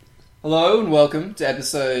Hello and welcome to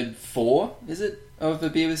episode 4, is it, of A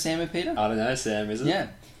Beer with Sam and Peter? I don't know, Sam, is it? Yeah.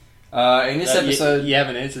 In this episode... You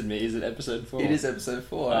haven't answered me. Is it episode 4? It is episode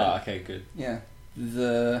 4. Oh, okay, good. Yeah.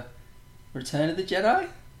 The Return of the Jedi?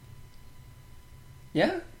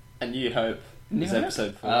 Yeah? A New Hope is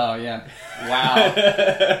episode 4. Oh, yeah.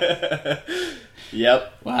 Wow.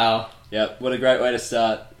 Yep. Wow. Yep. What a great way to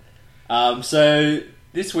start. So...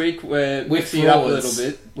 This week we're mixing it up a little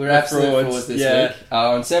bit. We're absolute frauds this week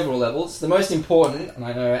on several levels. The most important, and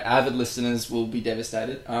I know avid listeners will be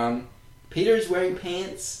devastated, Peter is wearing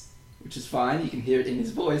pants, which is fine. You can hear it in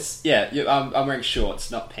his voice. Yeah, I'm wearing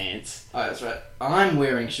shorts, not pants. Oh, that's right. I'm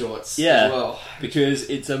wearing shorts as well. Because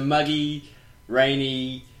it's a muggy,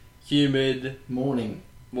 rainy, humid... Morning.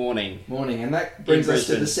 And that brings us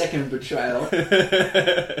to the second betrayal of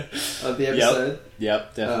the episode.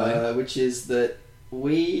 Yep, definitely. Which is that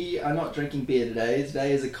we are not drinking beer today.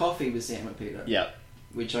 Today is a coffee with Sam and Peter. Yep.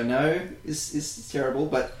 Which I know is terrible,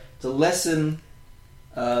 but to lessen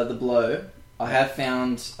the blow, I have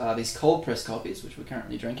found these cold pressed coffees, which we're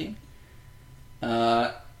currently drinking,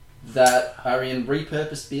 that are in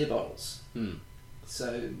repurposed beer bottles.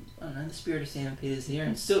 So, I don't know, the spirit of Sam and Peter's here,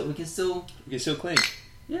 and we can still clean.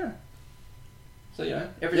 Yeah. So,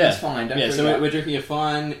 everything's fine. Don't freak out. We're drinking a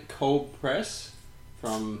fine cold press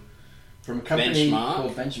from a company Benchmark.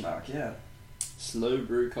 called Benchmark, yeah. Slow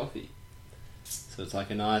brew coffee. So it's like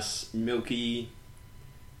a nice milky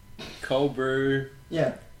cold brew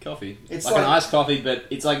coffee. It's like an iced coffee, but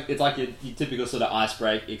it's like your typical sort of ice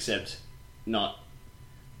break, except not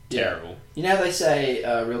terrible. You know how they say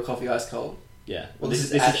real coffee ice cold? Yeah. Well,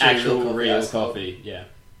 this is actual real coffee. Yeah.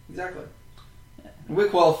 Exactly. Yeah. We're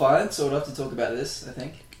qualified, sort of, to talk about this, I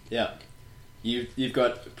think. Yeah. You've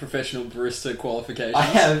got professional barista qualifications.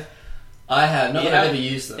 I have. Not that I've ever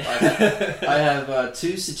used them. I have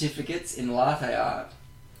 2 certificates in latte art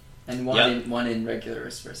and one in regular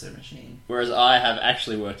espresso machine. Whereas I have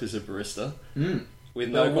actually worked as a barista with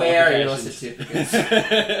no qualifications. Where are your certificates?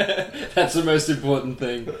 That's the most important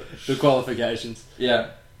thing. The qualifications.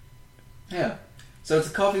 Yeah. Yeah. So it's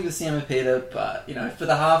a coffee with Sam and Peter, but for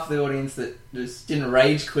the half of the audience that just didn't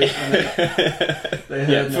rage quit when they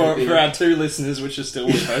heard for our 2 listeners, which are still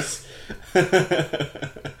with us.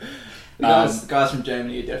 The guys from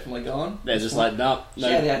Germany are definitely gone. They're just like, no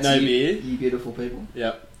beer. You beautiful people.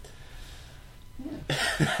 Yep.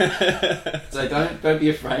 Yeah. So don't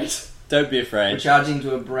be afraid. Don't be afraid. We're charging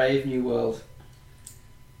to a brave new world.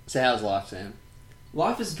 So how's life, Sam?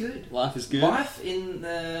 Life is good. Life is good. Life in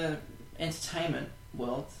the entertainment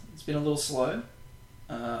world, it's been a little slow.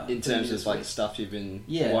 In terms of like stuff you've been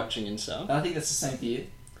watching and stuff. I think that's the same for you.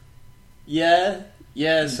 Yeah,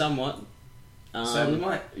 somewhat.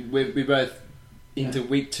 So we're both into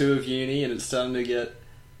week 2 of uni, and it's starting to get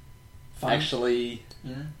fun. Actually,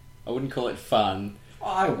 I wouldn't call it fun.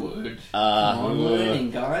 I would. Learning,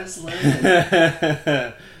 guys,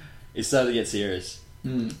 learning. It's starting to get serious.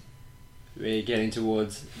 We're getting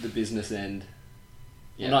towards the business end.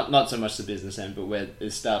 Yeah. Well, not so much the business end, but we're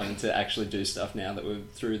starting to actually do stuff now that we're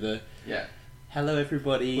through the hello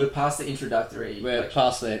everybody. We're past the introductory. We're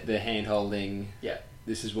past the hand holding. Yeah.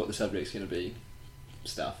 This is what the subject's going to be.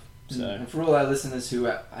 Stuff. So, and for all our listeners who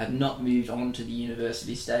have not moved on to the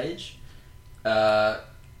university stage, week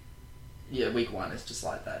 1 is just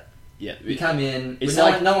like that. Yeah, you come in.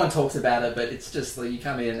 No one talks about it, but it's just like you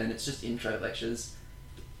come in and it's just intro lectures.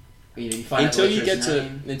 You find until you get to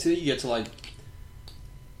like.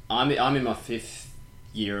 I'm in my 5th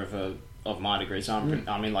year of my degree, so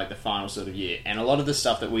I'm in like the final sort of year, and a lot of the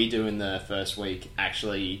stuff that we do in the first week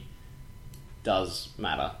actually does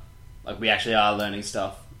matter. Like we actually are learning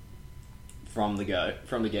stuff from the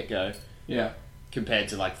get-go. Yeah. Compared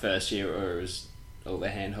to like first year, where it was all the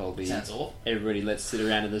hand-holding. Sounds awful. Everybody, let's sit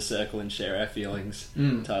around in the circle and share our feelings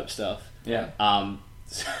type stuff. Yeah.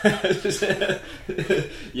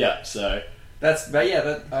 Yeah. So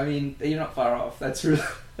I mean, you're not far off. That's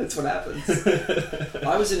what happens.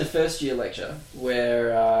 I was in a first year lecture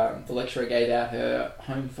where the lecturer gave out her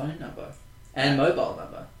home phone number and mobile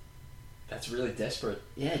number. That's really desperate.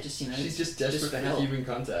 Yeah, just she's just desperate for human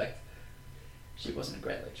contact. She wasn't a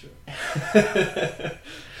great lecturer.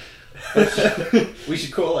 We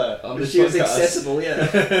should call her on this podcast. She was accessible,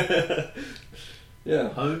 yeah. Yeah.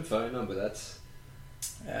 Home phone number, that's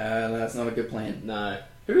not a good plan. No.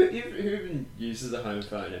 Who even uses a home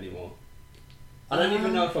phone anymore? I don't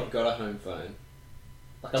even know if I've got a home phone.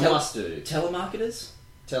 Like I must do. Telemarketers?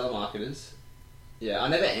 Yeah, I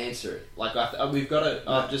never answer it. Like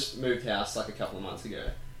I've just moved house like a couple of months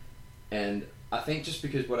ago, and I think just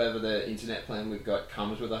because whatever the internet plan we've got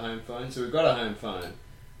comes with a home phone, so we've got a home phone,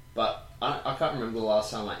 but I can't remember the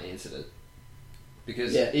last time I answered it.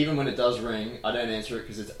 Because Yeah. even when it does ring, I don't answer it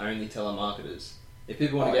because it's only telemarketers. If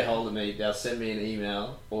people want to get hold of me, they'll send me an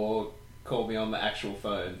email or call me on the actual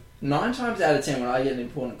phone. 9 times out of 10, when I get an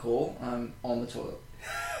important call, I'm on the toilet.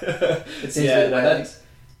 It seems to be the way it is.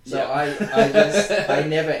 So yeah. I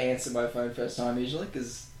never answer my phone first time usually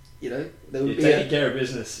because there would You're be taking care of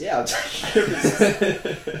business. Yeah, I'm taking care of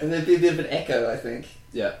business. And there'd be a bit of an echo, I think.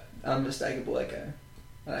 Yeah. Unmistakable echo.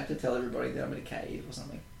 I have to tell everybody that I'm in a cave or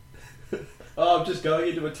something. Oh, I'm just going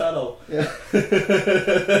into a tunnel. Yeah.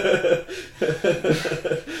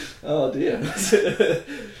 Oh dear.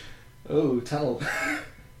 Oh, tunnel.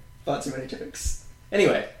 Far too many jokes.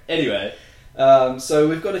 Anyway. So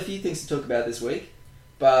we've got a few things to talk about this week,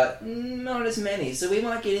 but not as many. So we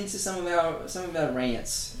might get into some of our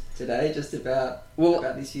rants today, just about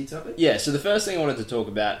these few topics. Yeah. So the first thing I wanted to talk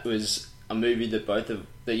about was a movie that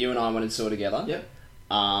you and I wanted to saw together. Yep.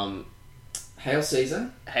 Hail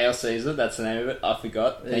Caesar. Hail Caesar. That's the name of it. I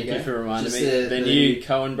forgot. Thank you for reminding me. The new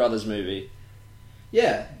Coen Brothers movie.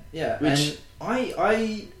 Yeah. Which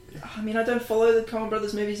And I mean, I don't follow the Coen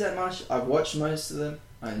Brothers movies that much. I've watched most of them.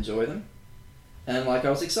 I enjoy them. And, I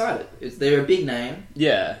was excited. They're a big name.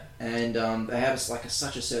 Yeah. And they have,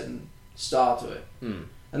 such a certain style to it. Hmm.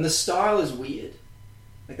 And the style is weird.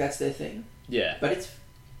 That's their thing. Yeah. But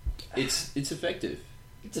it's effective.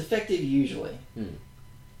 It's effective usually. Hmm.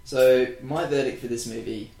 So, my verdict for this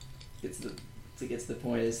movie, to get to the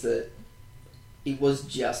point, is that it was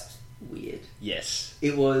just weird. Yes.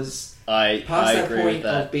 It was I that agree point with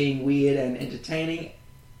that. of being weird and entertaining.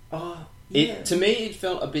 Oh, yeah. To me, it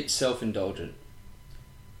felt a bit self-indulgent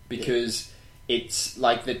because it's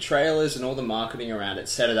like the trailers and all the marketing around it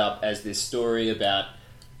set it up as this story about.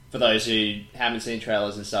 For those who haven't seen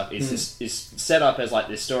trailers and stuff, it's set up as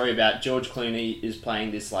this story about George Clooney is playing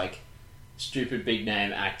this stupid big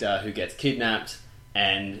name actor who gets kidnapped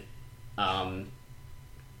and Josh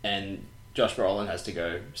Brolin has to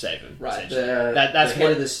go save him. Right. That's the what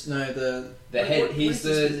head of this. No, the head. What is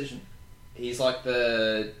this position? He's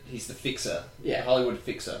the fixer. Yeah. The Hollywood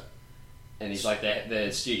fixer, and he's the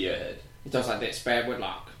studio head. He talks like this. Bad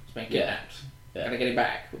Whitlock. He's been kidnapped. Yeah. Gotta get him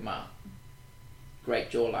back with my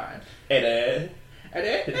great jawline. Eddie.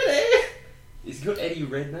 Eddie. Is he got Eddie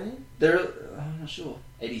Redmayne? I'm not sure.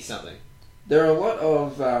 Eddie something. There are a lot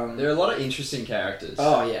of. There are a lot of interesting characters.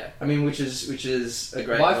 Oh yeah, I mean, which is a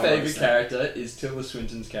great. My favourite character is Tilda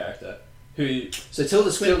Swinton's character, who. So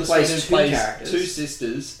Tilda Swinton plays two characters, two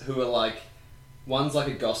sisters who are one's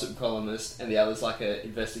a gossip columnist and the other's an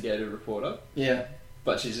investigative reporter. Yeah.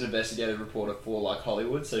 But she's an investigative reporter for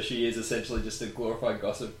Hollywood, so she is essentially just a glorified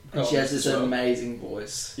gossip columnist. And she has this amazing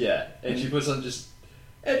voice. Yeah, and she puts on just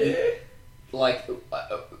Eddie. The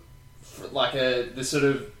sort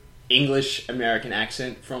of English American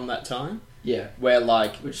accent from that time. Yeah, where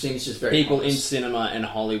which seems just very people honest. in cinema and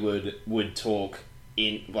Hollywood would talk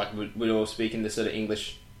in would all speak in this sort of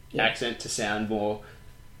English accent to sound more.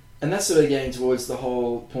 And that's sort of getting towards the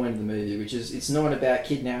whole point of the movie, which is it's not about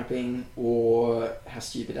kidnapping or how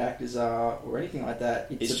stupid actors are or anything like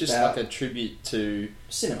that. It's just about a tribute to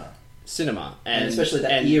cinema, and especially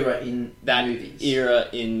that era in movies. Era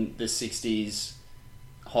in the 60s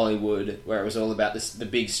Hollywood, where it was all about the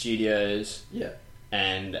big studios. Yeah,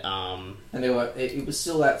 and it was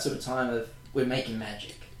still that sort of time of we're making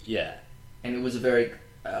magic. Yeah, and it was a very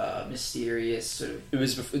mysterious sort of. It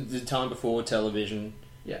was the time before television.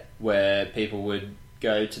 Yeah, where people would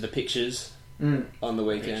go to the pictures on the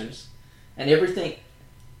weekends. And everything,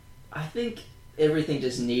 I think everything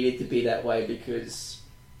just needed to be that way because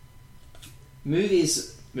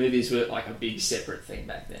movies were a big separate thing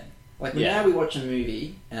back then. Now we watch a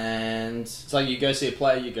movie and... It's you go see a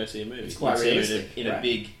play, you go see a movie. It's quite realistic. In a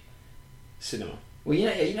big cinema. Well,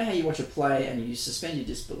 you know how you watch a play and you suspend your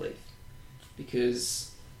disbelief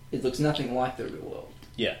because it looks nothing like the real world.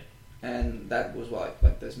 Yeah. And that was what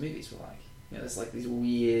those movies were like. It's these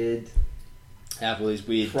weird, have all these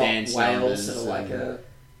weird dance whales that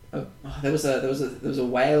are there was a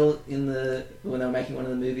whale in when they were making one of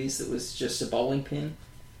the movies that was just a bowling pin.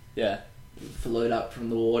 Yeah, float up from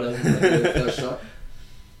the water in the first shot.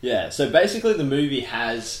 Yeah, so basically the movie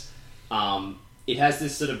has it has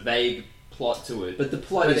this sort of vague plot to it, but the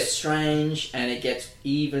plot is strange and it gets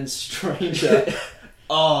even stranger.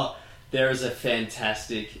 There is a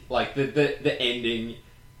fantastic the ending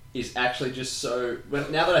is actually just so.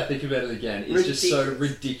 Now that I think about it again, it's just so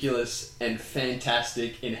ridiculous and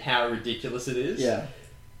fantastic in how ridiculous it is. Yeah,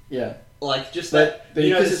 yeah. But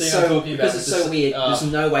because it's so weird, there's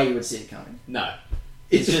no way you would see it coming. No,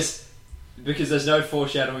 it's just because there's no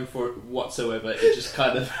foreshadowing for it whatsoever. It just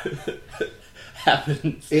kind of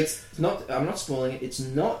happens. It's not. I'm not spoiling it. It's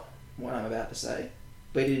not what I'm about to say,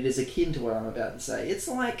 but it is akin to what I'm about to say. It's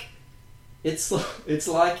like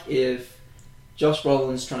if Josh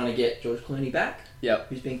Brolin's trying to get George Clooney back. Yep.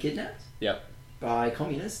 Who's been kidnapped. Yep. By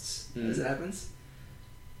communists, as it happens.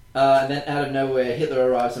 And then out of nowhere, Hitler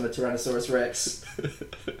arrives on a Tyrannosaurus Rex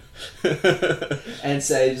and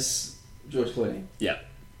saves George Clooney. Yeah,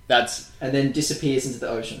 and then disappears into the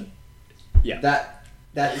ocean. Yeah,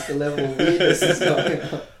 that is the level of weirdness that's going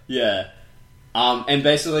on. Yeah, and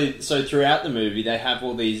basically, so throughout the movie, they have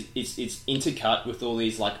all these. It's intercut with all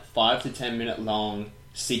these like 5 to 10 minute long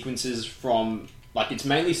sequences from. Like, it's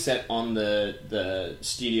mainly set on the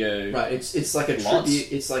studio. Right, it's like a lots.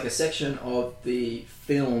 tribute. It's like a section of the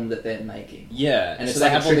film that they're making. Yeah, and so it's they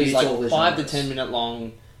like have all these like 5 to genres. 10 minute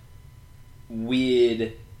long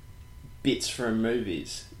weird bits from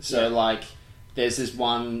movies. So like, there's this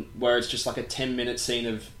one where it's just like a 10-minute scene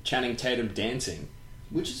of Channing Tatum dancing,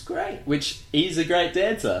 which is great. Which he's a great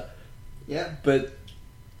dancer. Yeah, but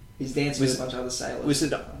he's dancing with a bunch of other sailors.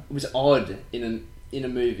 Was odd in a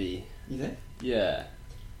movie. You think? Yeah,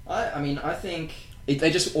 I mean, I think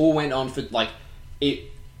they just all went on for like it.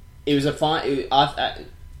 It was a fine.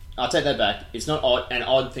 I'll take that back. It's not an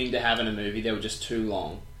odd thing to have in a movie. They were just too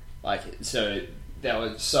long. Like, so they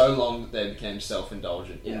were so long that they became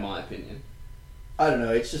self-indulgent. In my opinion, I don't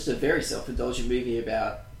know. It's just a very self-indulgent movie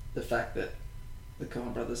about the fact that the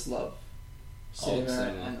Coen brothers love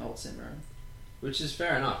cinema and old cinema, which is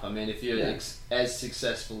fair enough. I mean, if you're as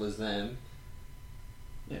successful as them.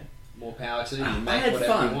 More power to you. Make I had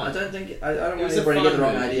whatever fun. You want. I don't want everybody to get the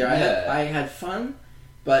wrong idea. I had fun,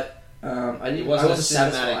 but I wasn't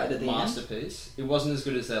satisfied at the masterpiece. It wasn't as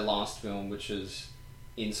good as their last film, which is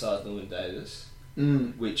Inside Llewyn Davis,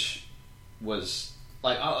 which was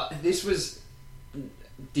like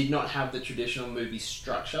did not have the traditional movie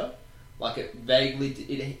structure. Like, it vaguely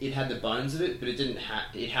it had the bones of it, but it didn't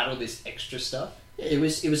have. It had all this extra stuff. It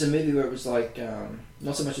was a movie where it was like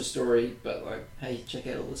not so much a story, but like, hey, check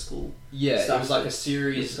out all this cool stuff. It was like a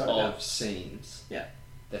series of scenes. Yeah,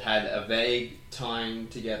 that had a vague tying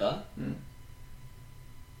together.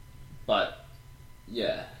 But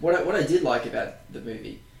what I did like about the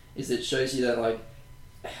movie is it shows you that like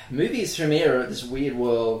movies premiere at this weird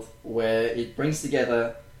world where it brings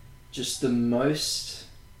together just the most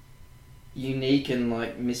unique and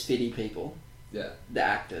like misfitty people. Yeah, the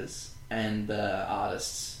actors. And the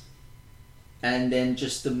artists, and then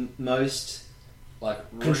just the most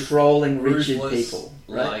like controlling, rigid people,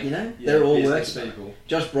 right? Like, you know, they're all working. People.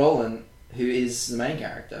 Josh Brolin, who is the main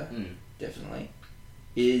character, definitely,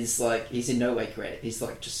 is like he's in no way creative. He's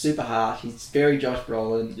like just super hard. He's very Josh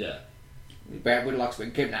Brolin. Yeah. Brad Whitlock's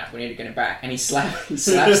been kidnapped. We need to get him back. And he slaps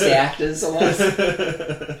the actors a lot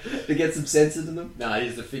to get some sense into them. No,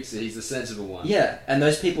 he's the fixer. He's the sensible one. Yeah, and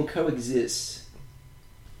those people coexist.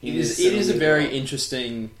 It is a very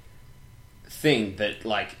interesting thing that,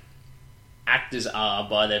 like, actors are,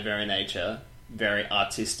 by their very nature, very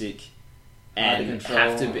artistic and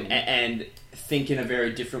have to be, and think in a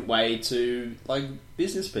very different way to, like,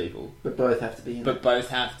 business people. But both have to be. Both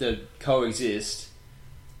have to coexist.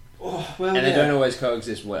 Oh, well, and they don't always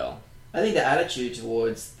coexist well. I think the attitude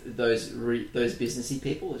towards those businessy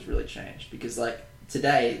people has really changed, because like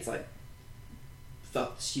today it's like,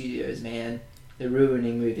 fuck the studios, man. They're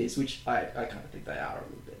ruining movies, which I kind of think they are a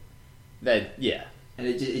little bit. And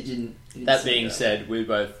it didn't. That being said, we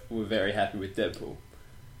both were very happy with Deadpool.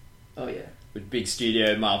 Oh yeah, with big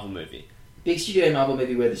studio Marvel movie. Big studio Marvel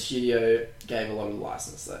movie where the studio gave a lot of the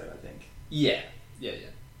license, though. I think. Yeah.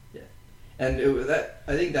 And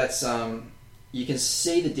I think that's you can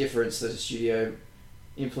see the difference that a studio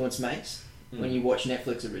influence makes when you watch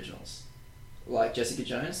Netflix originals, like Jessica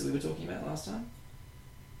Jones that we were talking about last time,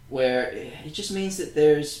 where it just means that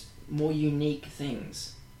there's more unique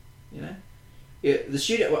things, you know. The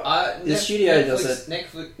studio, studio does it.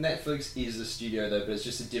 Netflix is a studio though, but it's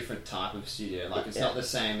just a different type of studio. Like, it's not the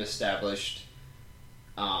same established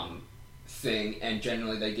thing, and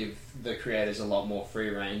generally they give the creators a lot more free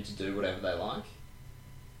reign to do whatever they like.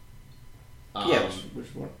 Which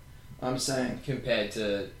what I'm saying, compared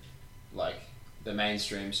to like the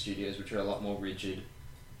mainstream studios, which are a lot more rigid.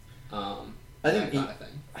 I think kind of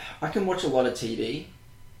thing. I can watch a lot of TV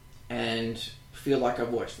and feel like I've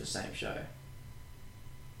watched the same show.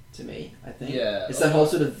 To me, I think it's that whole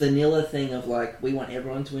sort of vanilla thing of like, we want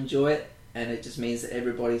everyone to enjoy it, and it just means that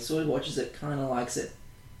everybody sort of watches it, kind of likes it,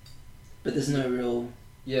 but there's no real...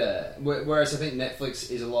 Yeah, whereas I think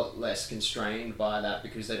Netflix is a lot less constrained by that,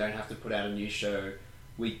 because they don't have to put out a new show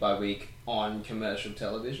week by week on commercial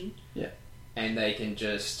television. Yeah. And they can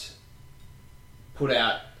just put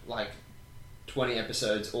out like 20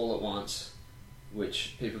 episodes all at once,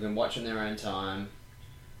 which people can watch in their own time.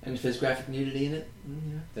 And if there's graphic nudity in it,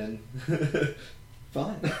 Then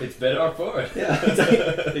fine. it's better off for it. Yeah,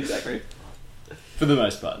 exactly. For the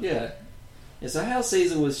most part. Yeah. So Hail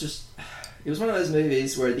Caesar was just... It was one of those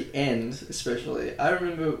movies where at the end, especially, I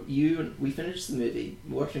remember we finished the movie,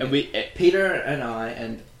 watching it. Peter and I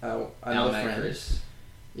and another friend. Chris.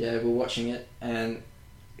 Yeah, we were watching it, and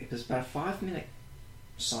it was about a 5-minute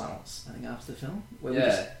silence, I think, after the film, where we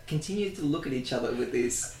just continued to look at each other with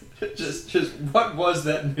these... just what was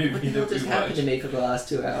that movie what the hell just happened to me for the last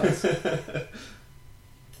 2 hours?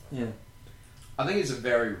 Yeah. I think it's a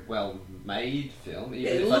very well made film.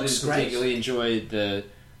 Even it if looks I didn't particularly enjoy the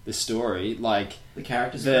story, like the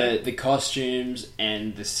characters, the costumes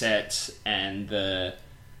and the sets and the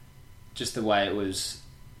way it was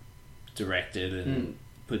directed and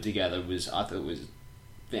put together I thought it was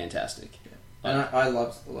fantastic. And I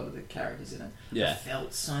loved a lot of the characters in it. Yeah. I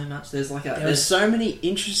felt so much. There's so many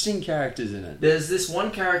interesting characters in it. There's this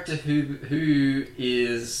one character who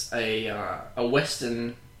is a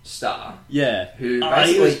Western star. Yeah. Who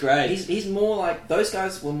he was great. He's more like... Those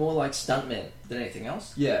guys were more like stuntmen than anything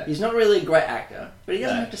else. Yeah. He's not really a great actor, but he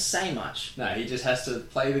doesn't have to say much. No, he just has to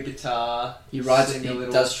play the guitar. He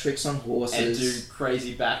does tricks on horses. And do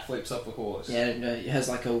crazy backflips off a horse. Yeah, and, he has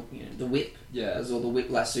like the whip. Yeah. Has all the whip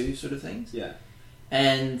lasso sort of things. Yeah.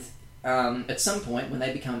 And at some point, when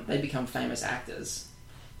they become famous actors,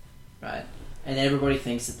 right? And everybody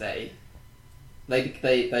thinks that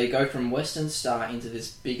they go from Western star into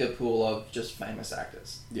this bigger pool of just famous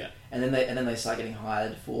actors. Yeah. And then they start getting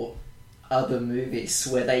hired for other movies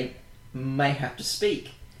where they may have to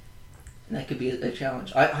speak, and that could be a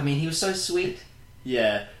challenge. I mean, he was so sweet.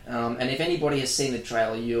 Yeah. And if anybody has seen the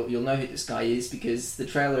trailer, you'll know who this guy is, because the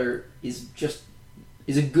trailer is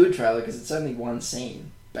a good trailer because it's only one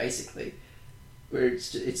scene basically, where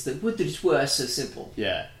it's the would that it were so simple.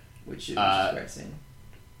 Yeah. Which is a great scene.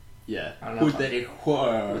 Yeah. Would that it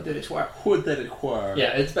were. Would that it were. Would that it were.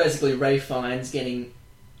 Yeah, it's basically Ray Fiennes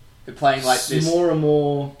playing like this more and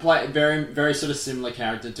more very very sort of similar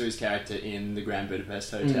character to his character in the Grand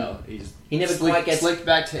Budapest Hotel. He never quite gets slicked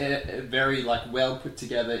back hair, very like well put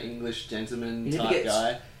together English gentleman type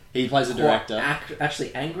guy. He plays a director.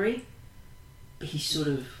 Actually angry, but he's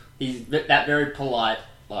that very polite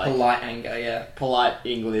anger. Yeah, polite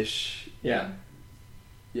English. Yeah.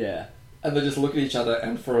 Yeah. And they just look at each other,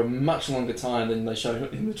 and for a much longer time than they show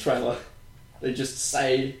in the trailer, they just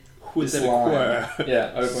say this line.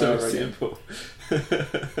 Yeah, over so and over simple.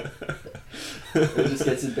 It just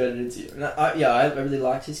gets embedded into you. And I really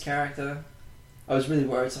liked his character. I was really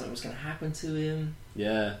worried something was going to happen to him.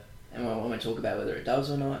 Yeah. And I want to talk about whether it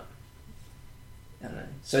does or not. I don't know.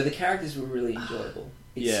 So the characters were really enjoyable.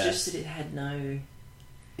 It's just that it had no...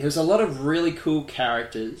 There was a lot of really cool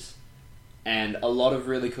characters and a lot of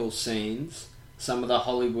really cool scenes. Some of the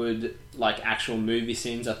Hollywood, like, actual movie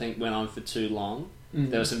scenes, I think, went on for too long. Mm-hmm.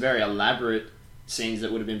 There were some very elaborate scenes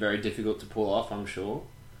that would have been very difficult to pull off, I'm sure.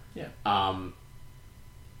 Yeah.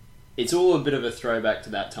 It's all a bit of a throwback to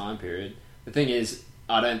that time period. The thing is,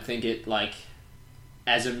 I don't think it, like,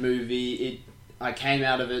 as a movie, I came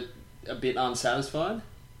out of it a bit unsatisfied.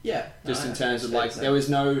 Yeah. Just in terms of, like, there was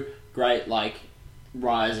no great, like,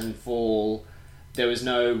 rise and fall. There was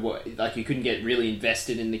no, like, you couldn't get really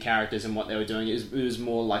invested in the characters and what they were doing. It was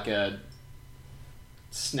more like a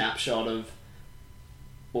snapshot of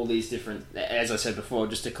all these different, as I said before,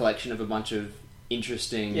 just a collection of a bunch of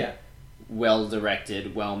interesting,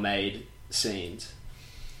 well-directed, well-made scenes.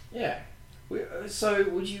 Yeah. So,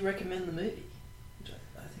 would you recommend the movie?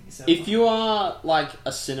 I think it's if you are, like,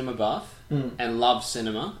 a cinema buff and love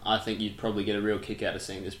cinema, I think you'd probably get a real kick out of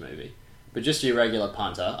seeing this movie. But just your regular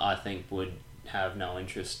punter, I think, would have no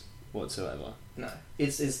interest whatsoever. No,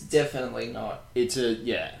 it's definitely not. It's a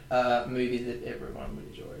movie that everyone would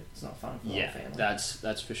enjoy. It's not fun for the whole family.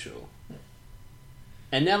 That's for sure. Yeah.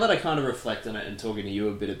 And now that I kind of reflect on it and talking to you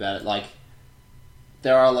a bit about it, like,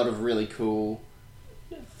 there are a lot of really cool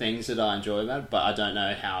things that I enjoy about it, but I don't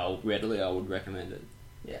know how readily I would recommend it.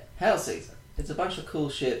 Yeah, Hail Caesar. It's a bunch of cool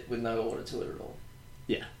shit with no order to it at all.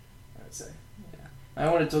 Yeah, I would say. I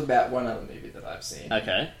want to talk about one other movie that I've seen.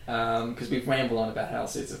 Okay. Because we've rambled on about Hail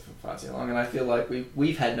Caesar for far too long, and I feel like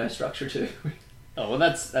we've had no structure to it. Oh, well,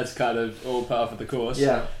 that's kind of all par for the course.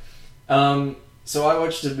 Yeah. So I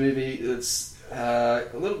watched a movie that's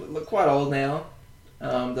quite old now,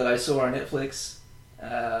 that I saw on Netflix,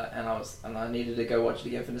 and I needed to go watch it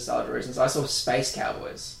again for nostalgia reasons. I saw Space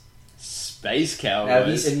Cowboys. Space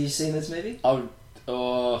Cowboys. Have you seen this movie?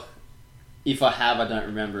 If I have, I don't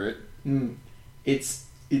remember it. It's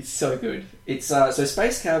It's so good. It's so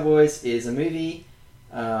Space Cowboys is a movie.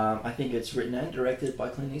 I think it's written and directed by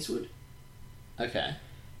Clint Eastwood. Okay.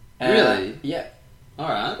 Really? Yeah. All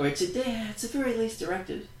right. Or it's at very least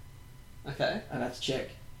directed. Okay. I'd have to check.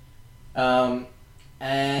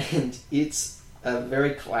 And it's a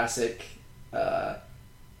very classic. We're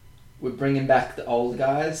bringing back the old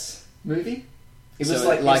guys movie. It was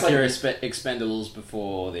like your a Expendables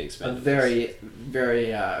before the Expendables. very,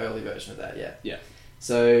 very early version of that. Yeah. Yeah.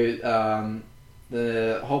 So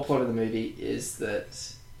the whole plot of the movie is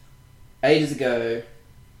that ages ago,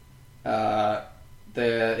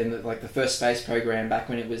 in the first space program, back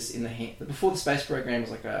when it was before the space program was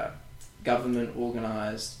like a government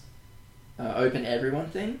organized open everyone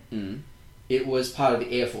thing. Mm. It was part of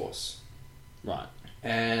the Air Force, right?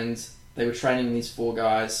 And they were training these 4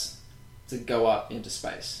 guys to go up into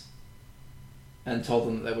space, and told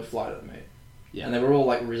them that they would fly to the moon. Yeah, and they were all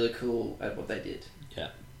like really cool at what they did. Yeah.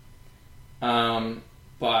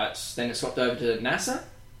 But then it swapped over to NASA.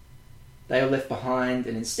 They were left behind,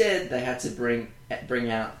 and instead they had to bring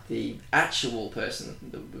out the actual person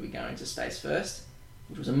that would be going to space first,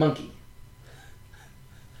 which was a monkey.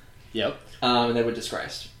 Yep. And they were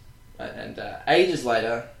disgraced. And ages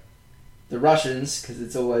later, the Russians, because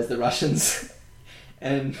it's always the Russians,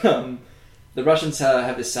 and the Russians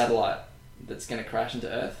have this satellite that's going to crash into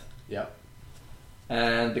Earth. Yep.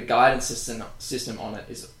 And the guidance system on it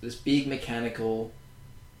is this big mechanical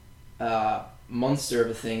monster of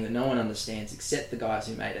a thing that no one understands except the guys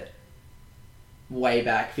who made it way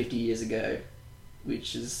back 50 years ago,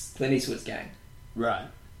 which is Clint Eastwood's gang. Right.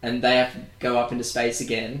 And they have to go up into space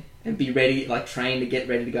again and be ready, like trained to get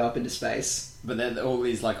ready to go up into space. But they're all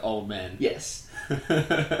these like old men. Yes.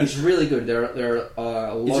 It's really good. There are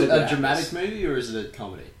a lot of Is it good a dramatic actors. movie or is it a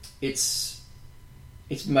comedy? It's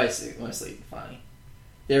mostly funny.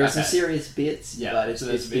 There are some serious bits, but it's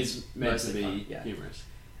meant to be fun, yeah. humorous.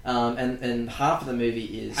 And half of the movie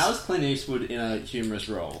is... How is Clint Eastwood in a humorous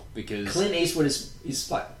role? Because Clint Eastwood is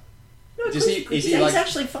like... No, he's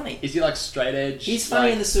actually funny. Is he like straight edge? He's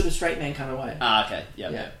funny in the sort of straight man kind of way. Ah, okay.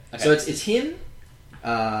 Yep. Yeah. Okay. So it's him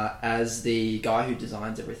as the guy who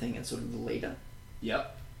designs everything and sort of the leader.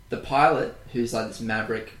 Yep. The pilot, who's like this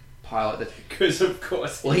maverick pilot that... Because of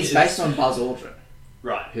course he's based on Buzz Aldrin.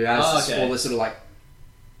 Right. Who has all this sort of like...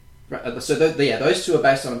 So those two are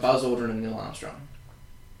based on Buzz Aldrin and Neil Armstrong.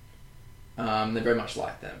 They're very much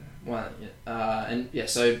like them.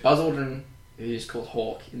 So Buzz Aldrin, who's called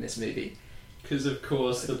Hawk in this movie. Because of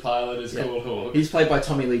course the pilot is called Hawk. He's played by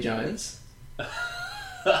Tommy Lee Jones.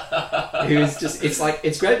 Who's just...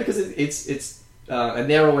 It's great because it's and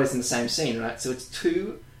they're always in the same scene, right? So it's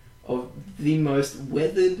 2 of the most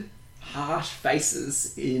weathered, harsh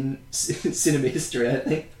faces in cinema history, I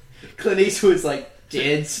think. Clint Eastwood's like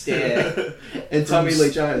dead stare, and Tommy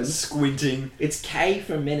Lee Jones squinting. It's Kay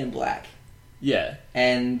from Men in Black. Yeah,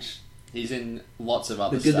 and he's in lots of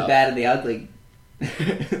other the good, stuff. the bad, and the ugly,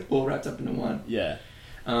 all wrapped up into one. Yeah.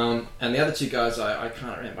 And the other 2 guys, I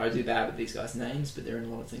can't remember. I do bad with these guys' names, but they're in a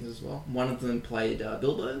lot of things as well. One of them played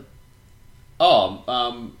Bilbo.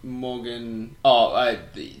 Oh, Morgan. Oh,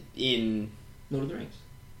 in Lord of the Rings.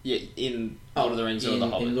 Yeah, in Lord of the Rings or The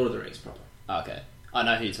Hobbit. In Lord of the Rings, proper. Okay, I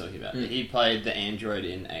know who you're talking about. Mm. He played the android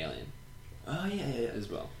in Alien. Oh yeah, as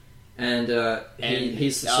well. And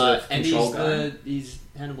he's the sort of control guy. He's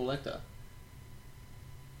Hannibal Lecter.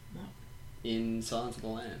 What? In Silence of the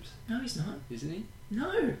Lambs. No, he's not. Isn't he?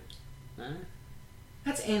 No. No?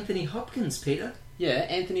 That's Anthony Hopkins, Peter. Yeah,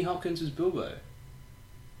 Anthony Hopkins was Bilbo.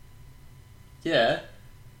 Yeah.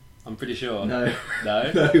 I'm pretty sure. No.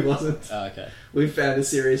 No? No, he wasn't. Oh, okay. We've found a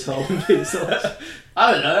serious hole in Peter's life.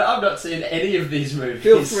 I don't know. I've not seen any of these movies.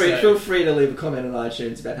 Feel free to leave a comment on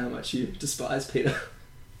iTunes about how much you despise Peter.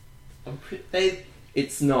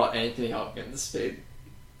 It's not Anthony Hopkins, Pete.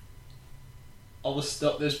 I will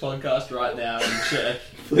stop this podcast right now and check.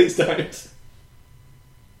 Please don't.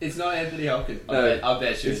 It's not Anthony Hopkins. No, I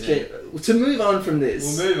bet you it's To move on from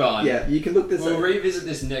this. We'll move on. Yeah, you can look this up. We'll revisit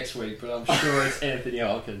this next week, but I'm sure it's Anthony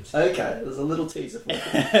Hopkins. Okay, there's a little teaser for you.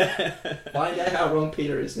 Find out how wrong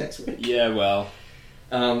Peter is next week. Yeah, well.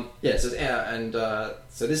 So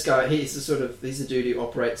this guy, he's the dude who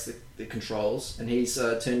operates the controls, and he's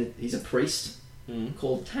a priest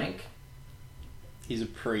called Tank. He's a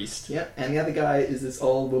priest. Yeah, and the other guy is this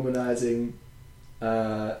old womanizing.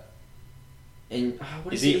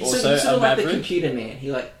 Is he also sort of like the maverick? computer man? He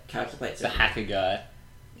like calculates the it. hacker guy.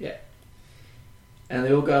 Yeah, and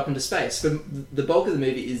they all go up into space. But the bulk of the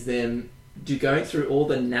movie is them going through all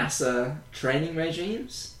the NASA training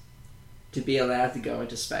regimes to be allowed to go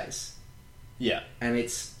into space. Yeah, and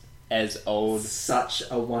it's as old such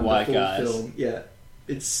a wonderful white guys. film. Yeah,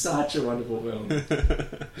 It's such a wonderful film.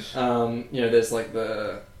 There's like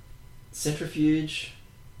the centrifuge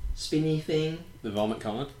spinny thing. The vomit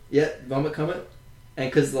comet. Yeah, vomit comet. And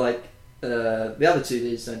because like the other two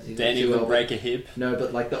dudes don't do Danny too will well, break a hip. No,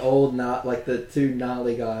 but like the two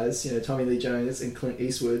gnarly guys, Tommy Lee Jones and Clint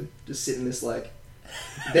Eastwood, just sitting this like,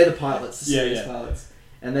 they're the pilots, the serious pilots,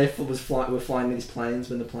 and they were flying these planes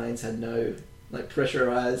when the planes had no like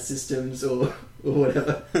pressurized systems or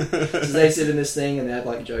whatever. So they sit in this thing and they have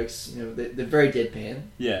like jokes, they're very deadpan.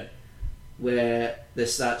 Yeah. Where they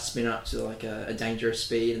start to spin up to like a dangerous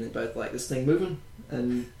speed, and they're both like, this thing moving,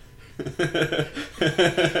 and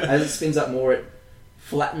as it spins up more, it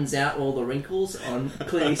flattens out all the wrinkles on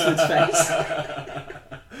Clint Eastwood's face.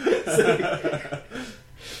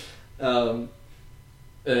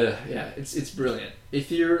 It's brilliant. If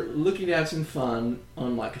you're looking to have some fun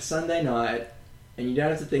on like a Sunday night and you don't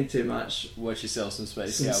have to think too much, watch yourself some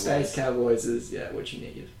Space Cowboys. Space Cowboys is what you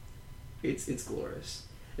need. It's glorious.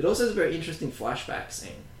 It also has a very interesting flashback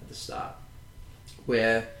scene at the start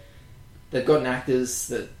where they've got actors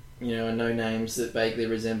that are no names that vaguely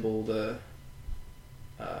resemble the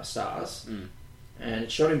stars, and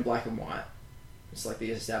it's shot in black and white. It's like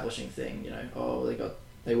the establishing thing,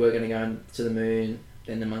 they were going to go to the moon,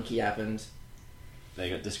 then the monkey happened. They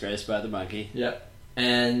got disgraced by the monkey. Yep.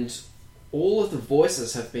 And all of the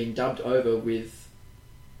voices have been dubbed over with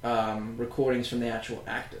recordings from the actual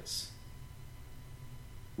actors,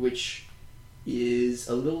 which is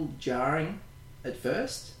a little jarring at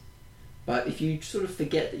first, but if you sort of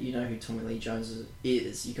forget that you know who Tommy Lee Jones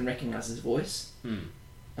is, you can recognise his voice.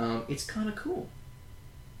 It's kind of cool.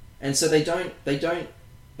 And so they don't.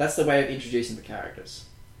 That's the way of introducing the characters.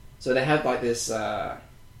 So they have like this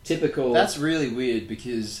typical. That's really weird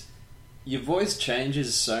because your voice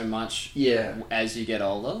changes so much. As you get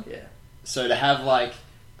older. Yeah. So to have like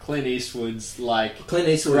Clint Eastwood's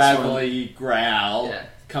gravelly growl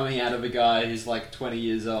coming out of a guy who's like 20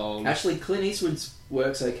 years old. Actually, Clint Eastwood's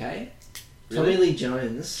works okay. Really? Tommy Lee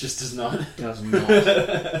Jones just does not. Does not.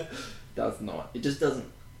 Does not. It just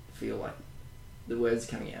doesn't feel like the words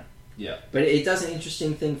coming out. Yeah. But it does an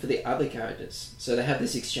interesting thing for the other characters. So they have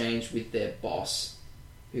this exchange with their boss,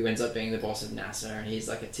 who ends up being the boss of NASA, and he's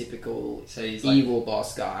like a typical evil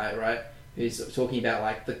boss guy, right? Who's talking about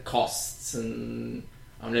like the costs and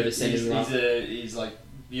I'm never sending you off. He's like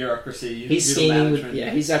bureaucracy. He's scheming with,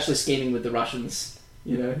 he's actually scheming with the Russians,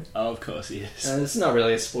 Oh, of course he is. It's not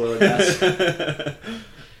really a spoiler, guys.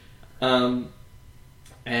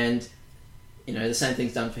 And the same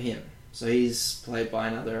thing's done for him. So he's played by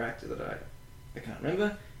another actor that I can't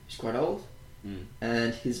remember. He's quite old,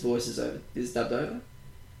 and his voice is dubbed over.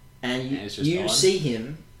 And you see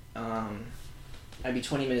him maybe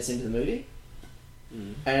 20 minutes into the movie,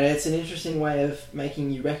 and it's an interesting way of making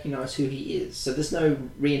you recognise who he is. So there's no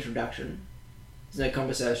reintroduction. There's no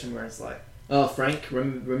conversation where it's like, oh, Frank,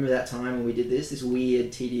 remember that time when we did this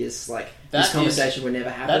weird, tedious, this conversation would never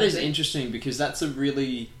happen. That is interesting because that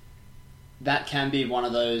can be one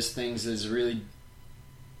of those things that's really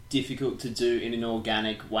difficult to do in an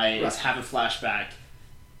organic way. Right. Is have a flashback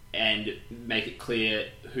and make it clear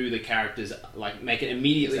who the characters are. Make it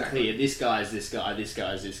immediately clear. This guy is this guy. This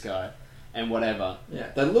guy is this guy, and whatever.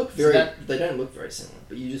 Yeah, they look they don't look very similar,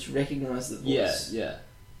 but you just recognise the voice. Yeah.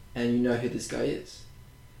 And you know who this guy is.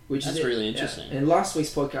 That's really interesting. Yeah. In last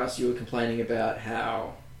week's podcast, you were complaining about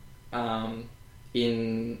how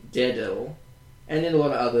in Daredevil and in a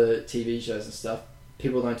lot of other TV shows and stuff,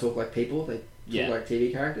 people don't talk like people; they talk like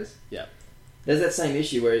TV characters. Yeah. There's that same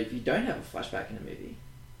issue where if you don't have a flashback in a movie,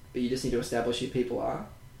 but you just need to establish who people are,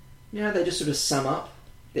 they just sort of sum up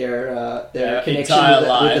their connection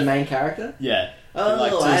with the main character. Yeah.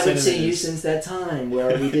 Oh, I haven't seen you since that time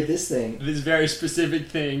where we did this thing. This very specific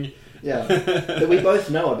thing. Yeah, that we both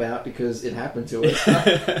know about because it happened to us.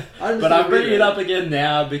 But I'm bringing it up again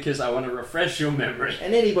now because I want to refresh your memory.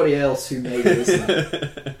 And anybody else who may be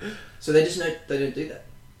listening. So they don't do that.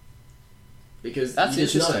 Because that's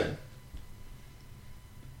interesting. Know.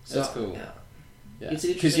 That's cool. Yeah.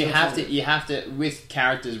 Because you have to, with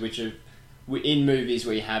characters which are, in movies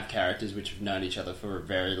where you have characters which have known each other for a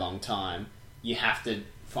very long time, you have to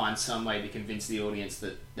find some way to convince the audience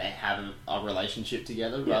that they have a relationship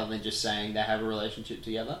together rather than just saying they have a relationship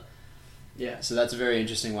together. Yeah. So that's a very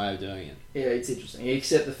interesting way of doing it. Yeah, it's interesting. You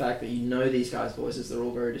accept the fact that you know these guys' voices, they're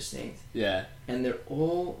all very distinct. Yeah. And they're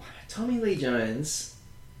all... Tommy Lee Jones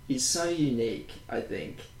is so unique, I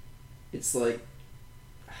think. It's like...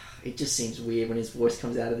 It just seems weird when his voice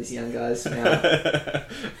comes out of this young guy's mouth.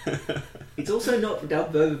 It's also not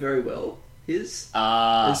dubbed over very well. It's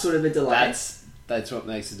sort of a delay. That's what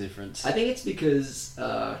makes a difference. I think it's because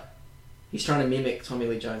he's trying to mimic Tommy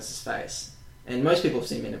Lee Jones' face. And most people have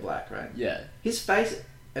seen Men in Black, right? Yeah. His face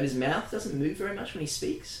and his mouth doesn't move very much when he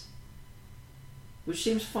speaks. Which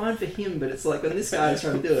seems fine for him, but it's like when this guy is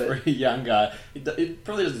trying to do it. For a young guy, it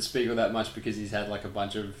probably doesn't speak all that much because he's had like a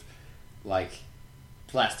bunch of like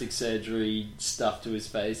plastic surgery stuff to his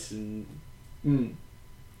face, and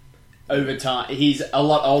over time he's a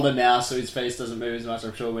lot older now, so his face doesn't move as much.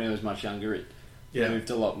 I'm sure when he was much younger, it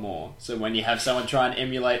moved a lot more. So when you have someone try and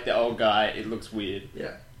emulate the old guy, it looks weird.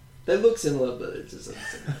 Yeah, they look similar, but it just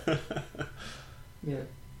doesn't seem. Yeah.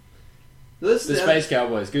 The Space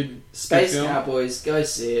Cowboys, good Space film. Cowboys, go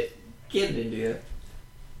see it. Get it into you.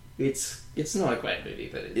 It's not a great movie,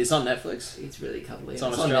 but it's on Netflix. It's really cuddly. It's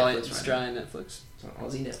on Australian Netflix. It's on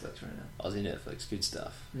Aussie Netflix right now. Aussie Netflix, good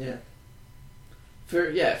stuff. Yeah.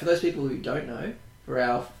 For those people who don't know, for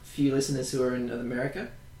our few listeners who are in America,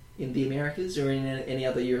 in the Americas, or in any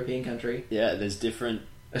other European country. Yeah, there's different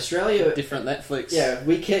Netflix. Yeah,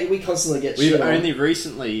 we constantly get. We've shit only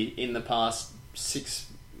recently, in the past 6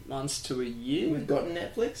 months to a year, we've gotten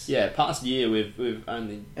Netflix. Yeah, past year we've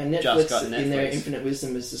only and Netflix, just gotten Netflix. In their infinite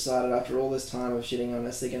wisdom, has decided after all this time of shitting on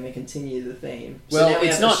us, they're going to continue the theme. Well, so now we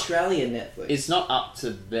it's have not Australian Netflix. It's not up to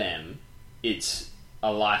them. It's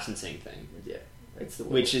a licensing thing. Yeah, it's the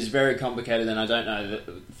which is very complicated, and I don't know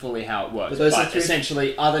fully how it works. But But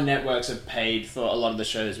essentially, other networks have paid for a lot of the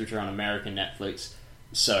shows which are on American Netflix,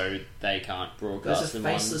 so they can't broadcast them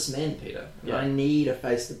on. Those are faceless men, Peter. Yeah. I need a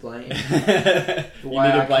face to blame. You need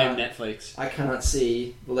to blame Netflix. I can't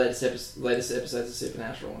see the latest episodes of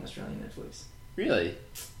Supernatural on Australian Netflix. Really?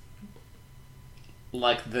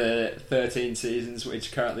 Like the 13 seasons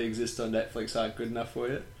which currently exist on Netflix aren't good enough for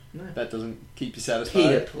you? No. That doesn't keep you satisfied?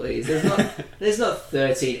 Peter, please. There's not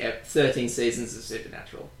 13 seasons of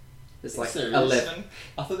Supernatural. There's like 11.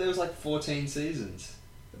 I thought there was like 14 seasons.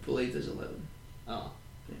 I believe there's 11. Oh.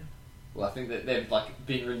 Yeah. Well, I think that they've like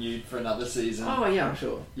been renewed for another season. Oh yeah, I'm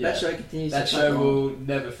sure. Yeah. That show continues. That show will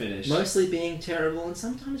never finish. Mostly being terrible and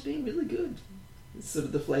sometimes being really good. It's sort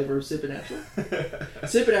of the flavour of Supernatural.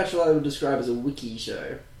 Supernatural I would describe as a wiki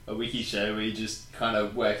show. A wiki show where you just kind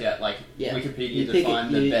of work out like Wikipedia to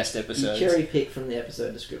find the best episodes. You cherry pick from the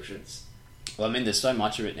episode descriptions. Well, I mean, there's so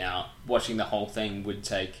much of it now. Watching the whole thing would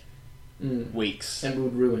take weeks. And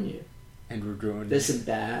would ruin you. There's some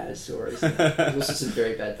bad stories. There's also some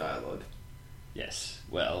very bad dialogue. Yes.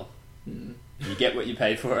 Well, you get what you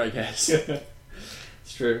pay for, I guess.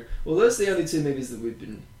 It's true. Well, those are the only two movies that we've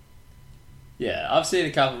been... Yeah, I've seen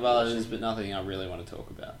a couple of others, but nothing I really want to talk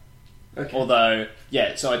about. Okay. Although,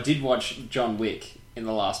 so I did watch John Wick in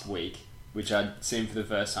the last week, which I'd seen for the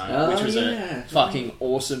first time, which was a fucking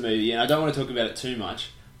awesome movie, and I don't want to talk about it too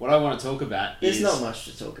much. What I want to talk about There's not much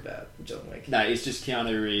to talk about with John Wick. No, it's just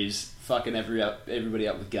Keanu Reeves fucking everybody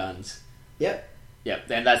up with guns. Yep.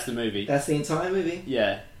 And that's the movie. That's the entire movie.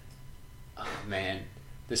 Yeah. Oh, man.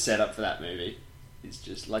 The setup for that movie is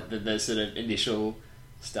just, like, the sort of initial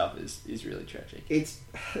stuff is really tragic.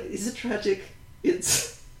 Is it tragic?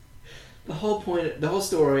 It's... The whole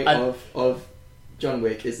story of John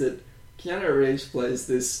Wick is that Keanu Reeves plays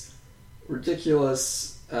this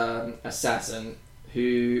ridiculous assassin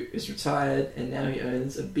who is retired and now he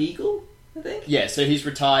owns a Beagle, I think? Yeah, so he's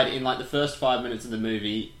retired in like the first 5 minutes of the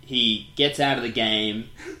movie. He gets out of the game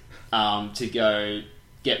to go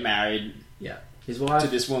get married to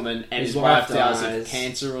this woman, and his wife dies of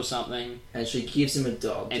cancer or something. And she gives him a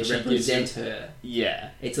dog to represent her.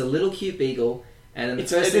 Yeah. It's a little cute Beagle. And then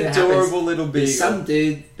it's an adorable little Beagle. Some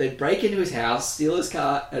dude, they break into his house, steal his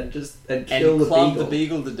car, and kill the club Beagle. the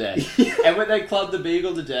Beagle to death. And when they clubbed the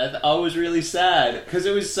Beagle to death, I was really sad because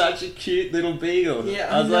it was such a cute little Beagle.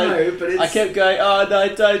 Yeah, I know, but I kept going, "Oh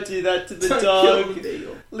no, don't do that to the dog. Kill the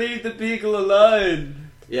Beagle. Leave the Beagle alone."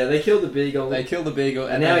 Yeah, they killed the Beagle.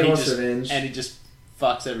 And now he wants revenge. And he just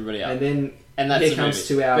fucks everybody up. And that's here comes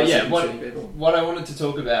 2 hours. But yeah, what I wanted to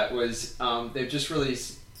talk about was they've just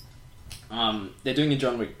released. They're doing a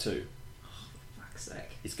John Wick 2. Oh, for fuck's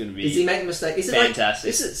sake. It's going to be... Is he making a mistake? Is fantastic.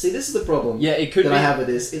 It like, this is the problem it could I have with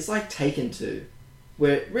this. It's like Taken 2.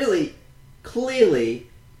 Where really, clearly,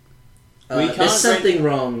 there's something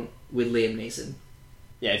wrong with Liam Neeson.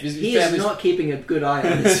 Yeah, he is not keeping a good eye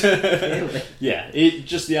on his family. Yeah, he's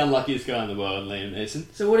just the unluckiest guy in the world, Liam Neeson.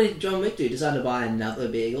 So what did John Wick do? Decide to buy another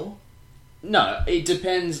Beagle? No, it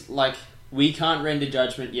depends. Like, we can't render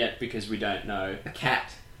judgment yet because we don't know. A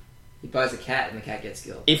cat. He buys a cat and the cat gets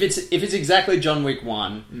killed. If it's exactly John Wick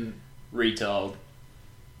 1 retold,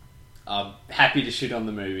 I'm happy to shit on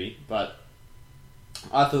the movie, but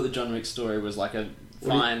I thought the John Wick story was like a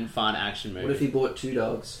fine action movie. What if he bought 2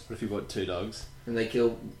 dogs? What if he bought 2 dogs? And they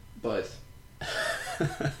kill both?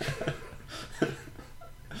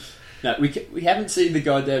 No, we haven't seen the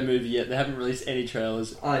goddamn movie yet. They haven't released any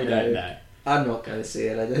trailers. I we know. don't know. I'm not going to see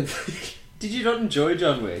it, I don't think. Did you not enjoy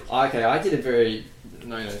John Wick? Okay, I did a very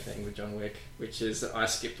no-no thing with John Wick, which is I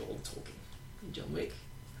skipped all the talking in John Wick.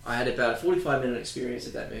 I had about a 45-minute experience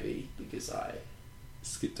of that movie because I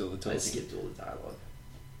Skipped all the talking. I skipped all the dialogue.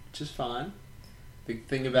 Which is fine. The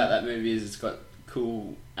thing about that movie is it's got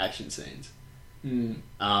cool action scenes.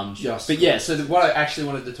 But yeah, so what I actually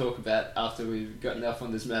wanted to talk about after we've gotten off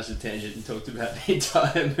on this massive tangent and talked about the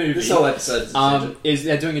entire movie, this whole episode is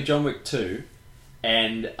they're doing a John Wick 2,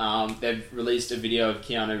 and they've released a video of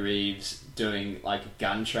Keanu Reeves doing like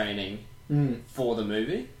gun training for the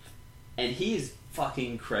movie, and he is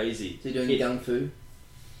fucking crazy. Is he doing gun fu?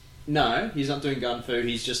 No, he's not doing gun fu.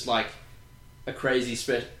 He's just like a crazy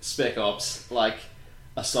spec ops like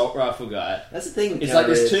assault rifle guy. That's the thing with it's Keanu like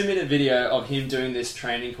this Reeves. 2-minute video of him doing this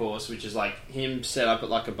training course, which is like him set up at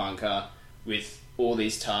like a bunker with all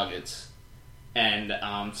these targets, and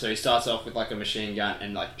so he starts off with like a machine gun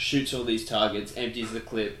and like shoots all these targets, empties the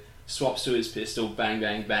clip, swaps to his pistol, bang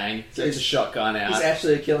bang bang, So gets a shotgun out. He's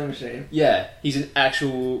actually a killing machine. Yeah, he's an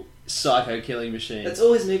actual psycho killing machine. That's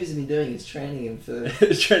all his movies have been doing, is training him for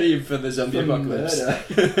training him for the zombie apocalypse.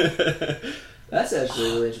 murder. That's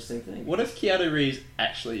actually a really interesting thing. What if Keanu Reeves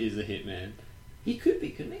actually is a hitman? He could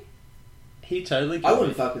be, couldn't he? He totally could. I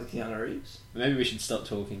wouldn't fuck with Keanu Reeves. Maybe we should stop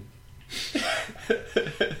talking.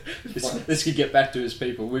 this could get back to his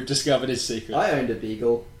people. We've discovered his secret. I owned a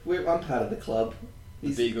Beagle. I'm part of the club.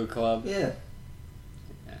 The Beagle Club. Yeah.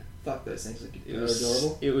 Yeah. Fuck those things. It They're was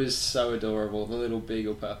adorable. It was so adorable. The little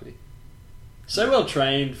Beagle puppy. So well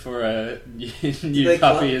trained for a new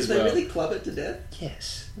puppy as well. Did they really club it to death?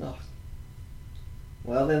 Yes. Oh.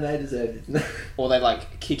 Well, then they deserved it. Or they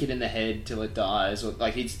like kick it in the head till it dies, or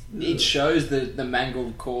like it shows the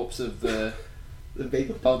mangled corpse of the The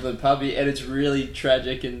Beagle. of the puppy, and it's really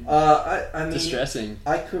tragic and I mean, distressing.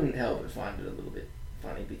 I couldn't help but find it a little bit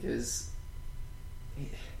funny because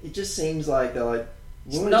it just seems like they're like,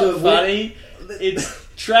 It's not funny. It's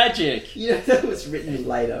tragic. You know, that was written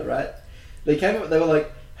later, right? They came up. They were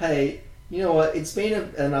like, "Hey, you know what? It's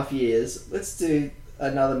been enough years. Let's do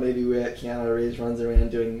another movie where Keanu Reeves runs around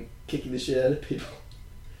kicking the shit out of people."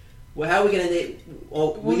 Well, how are we going to need...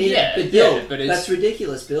 Well, we need... But Bill, but it's... that's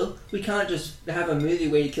ridiculous, Bill. We can't just have a movie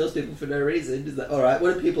where he kills people for no reason. It's like, alright,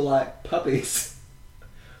 what do people like? Puppies.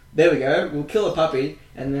 There we go. We'll kill a puppy,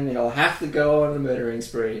 and then they'll have to go on a murdering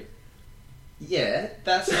spree. Yeah,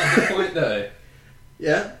 that's not the point though.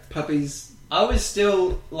 Yeah? Puppies... I was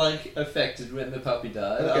still, like, affected when the puppy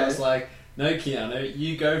died. Okay. I was like, no, Keanu,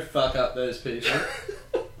 you go fuck up those people.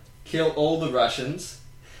 Kill all the Russians.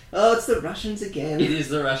 Oh, it's the Russians again. It is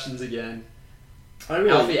the Russians again.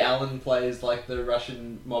 Alfie Allen plays, like, the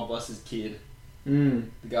Russian mob boss's kid. The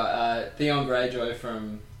guy, Theon Greyjoy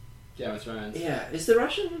from Game of Thrones. Yeah, is the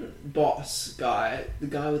Russian boss guy the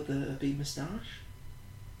guy with the big moustache?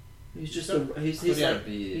 He's just he's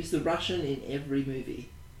the Russian in every movie.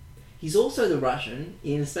 He's also the Russian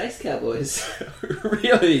in Space Cowboys.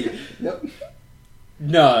 Really? Yep.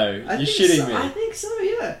 No, you're shitting me. I think so.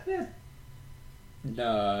 Yeah.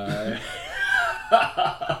 No.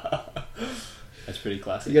 That's pretty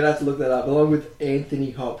classic. You're gonna have to look that up, along with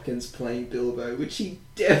Anthony Hopkins playing Bilbo, which he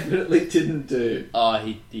definitely didn't do. Oh,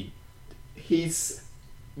 He's.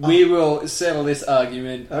 We will settle this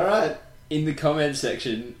argument All right. in the comment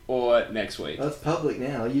section or next week. Well, it's public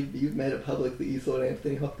now. You've made it public that you thought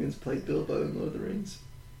Anthony Hopkins played Bilbo in Lord of the Rings.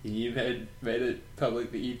 You've made it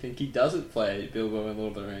public that you think he doesn't play Bilbo in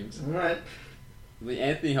Lord of the Rings. All right. The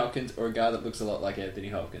Anthony Hopkins or a guy that looks a lot like Anthony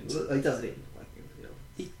Hopkins? Well, he doesn't even like Anthony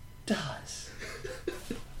Hopkins. It does.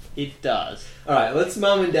 It does. All right. Let's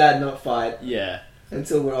mum and dad not fight Yeah.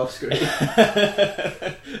 until we're off screen.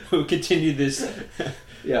 We'll continue this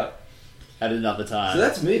Yeah. at another time. So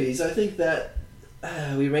that's movies. I think that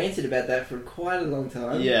we ranted about that for quite a long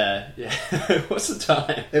time. Yeah. What's the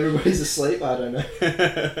time? Everybody's asleep. I don't know.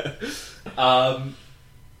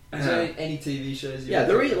 Is there any TV shows?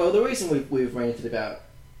 The reason we've ranted about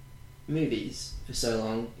movies for so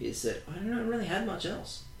long is that I don't really have much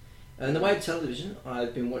else. And the way of television,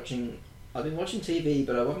 I've been watching TV,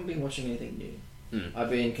 but I haven't been watching anything new. I've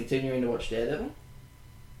been continuing to watch Daredevil.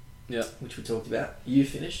 Yeah. Which we talked about. You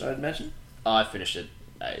finished, I'd imagine? I finished it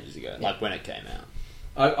ages ago, like when it came out.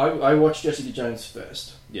 I watched Jessica Jones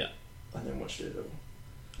first. Yeah. And then watched Daredevil.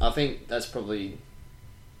 I think that's probably...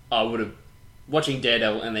 I would have... Watching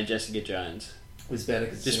Daredevil and then Jessica Jones was better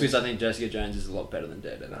just because I think Jessica Jones is a lot better than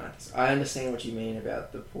Daredevil. Nice. I understand what you mean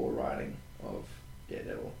about the poor writing of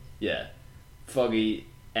Daredevil. Yeah. Foggy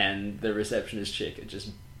and the receptionist chick are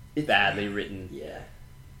just badly written. Yeah.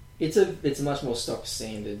 It's a much more stock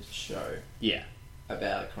standard show. Yeah.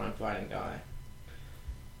 About a crime fighting guy.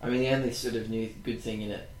 I mean, the only sort of new good thing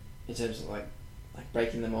in it, in terms of like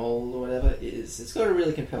breaking the mold or whatever, is it's got a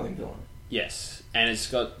really compelling villain. Yes, and it's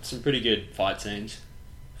got some pretty good fight scenes,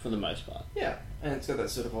 for the most part. Yeah, and it's got that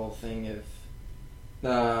sort of whole thing of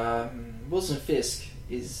Wilson Fisk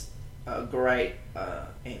is a great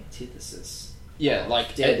antithesis. Yeah,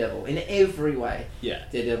 like Daredevil in every way. Yeah,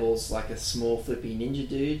 Daredevil's like a small flippy ninja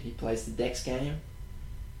dude. He plays the dex game,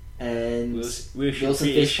 and Wilson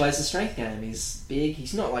Fisk plays the strength game. He's big.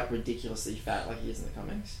 He's not like ridiculously fat like he is in the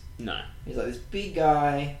comics. No, he's like this big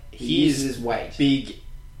guy. He uses his weight. Big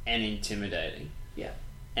and intimidating. Yeah,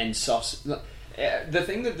 and soft. The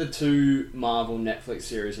thing that the two Marvel Netflix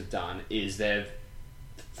series have done is they've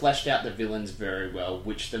fleshed out the villains very well,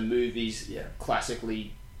 which the movies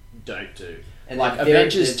classically don't do. And like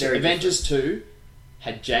Avengers 2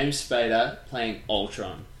 had James Spader playing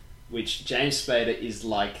Ultron, which James Spader is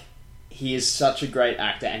like, he is such a great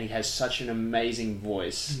actor and he has such an amazing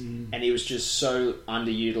voice, and he was just so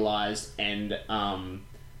underutilized, and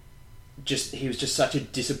he was just such a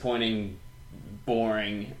disappointing,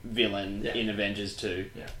 boring villain in Avengers 2,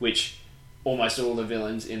 which almost all the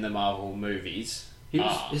villains in the Marvel movies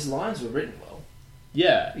his lines were written well.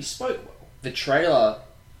 Yeah. He spoke well. The trailer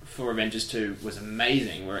for Avengers 2 was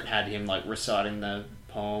amazing, where it had him like reciting the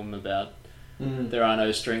poem about there are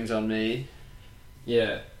no strings on me.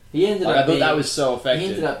 Yeah. He ended up I thought that was so effective. He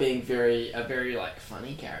ended up being a very like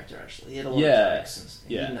funny character actually. He had a lot of jokes, and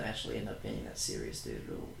he didn't actually end up being that serious dude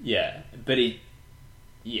at all. Yeah, but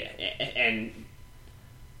and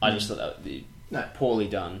I just thought that would be poorly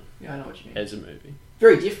done. Yeah, I know what you mean. As a movie.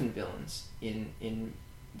 Very different villains in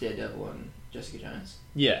Daredevil and Jessica Jones.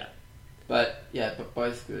 Yeah. But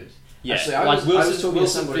both good. Yeah, actually,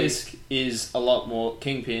 Wilson Fisk is a lot more.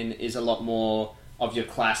 Kingpin is a lot more of your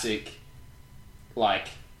classic, like,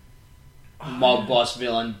 mob boss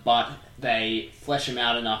villain, but they flesh him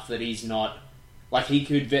out enough that he's not like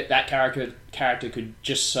that character could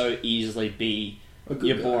just so easily be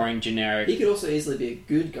your boring generic. He could also easily be a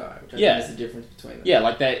good guy, which I think is the difference between them. Yeah,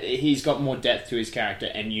 like that. He's got more depth to his character,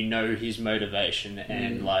 and you know his motivation,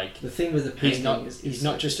 and like the thing with the painting he's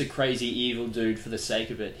not just a crazy evil dude for the sake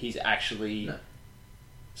of it. He's actually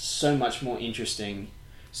so much more interesting.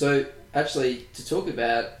 So actually, to talk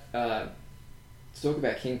about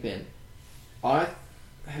Kingpin, I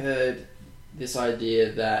heard this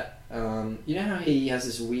idea that you know how he has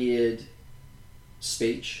this weird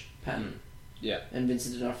speech pattern. Yeah. And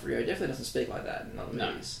Vincent D'Onofrio definitely doesn't speak like that in other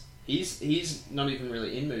movies. He's not even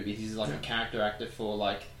really in movies. He's like a character actor for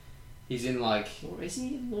like... He's in like... Is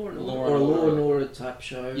he in Law and Order? Or a Law and Order type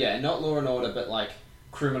show? Yeah, not Law and Order, but like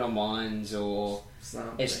Criminal Minds or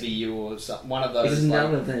SVU or something. One of those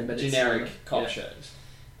none of them, but generic cop shows.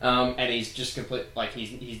 And he's just complete... Like,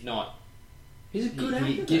 he's not... He's a good actor.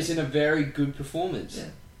 He gives in a very good performance.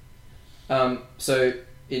 Yeah. So,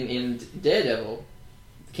 in Daredevil...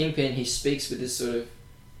 Kingpin, he speaks with this sort of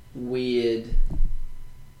weird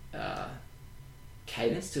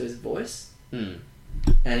cadence to his voice, and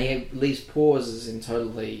he leaves pauses in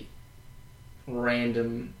totally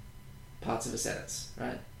random parts of a sentence,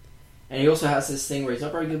 right? And he also has this thing where he's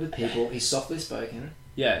not very good with people. He's softly spoken,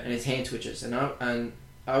 and his hand twitches. And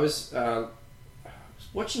I was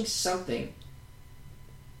watching something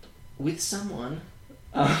with someone,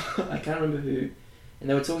 I can't remember who, and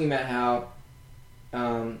they were talking about how.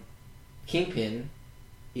 Kingpin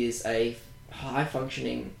is a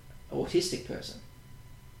high-functioning autistic person.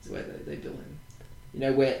 That's the way they build him. You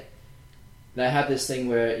know, where they have this thing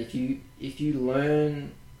where if you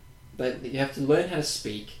learn, you have to learn how to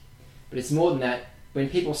speak, but it's more than that. When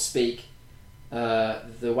people speak,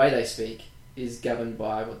 the way they speak is governed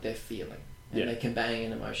by what they're feeling, and they're conveying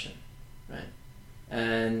an emotion, right?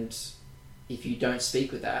 And if you don't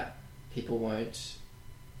speak with that, people won't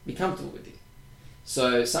be comfortable with you.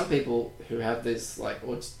 So some people who have this like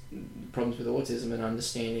problems with autism and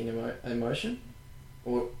understanding emotion,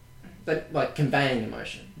 or like conveying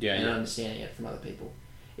emotion and understanding it from other people,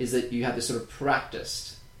 is that you have this sort of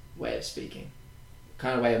practiced way of speaking,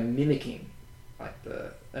 kind of way of mimicking like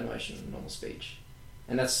the emotion in normal speech,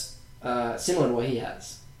 and that's similar to what he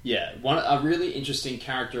has. Yeah, a really interesting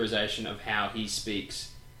characterization of how he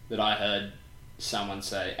speaks that I heard someone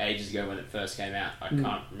say ages ago when it first came out. I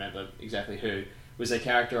can't remember exactly who. Was they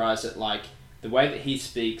characterised it like the way that he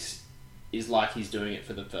speaks is like he's doing it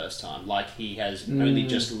for the first time, like he has only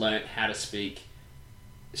just learnt how to speak,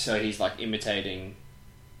 so he's like imitating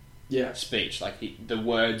speech, like the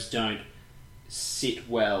words don't sit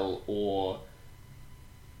well, or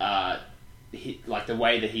like the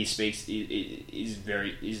way that he speaks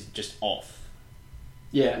is just off.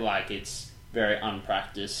 Yeah. Like, it's very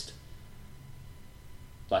unpracticed.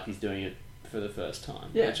 Like, he's doing it for the first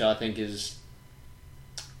time. Yeah. Which I think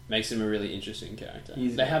makes him a really interesting character.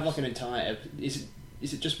 They have, like, an entire... Is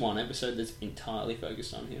it just one episode that's entirely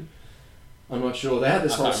focused on him? I'm not sure. They had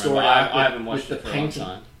this whole story I haven't watched with it the for painting. a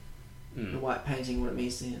long time. The white painting, what it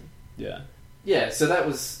means to him. Yeah. Yeah, so that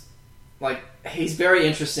was... Like, he's very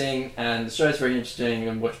interesting, and the show's very interesting,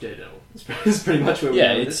 and watch Daredevil. It's pretty much where we're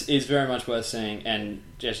going with it's very much worth seeing, and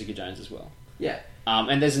Jessica Jones as well. Yeah.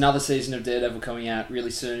 And there's another season of Daredevil coming out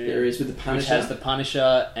really soon. There is, with the Punisher. Which has the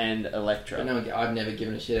Punisher and Elektra. I've never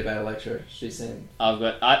given a shit about Elektra. She's seen... I've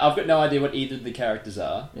got no idea what either of the characters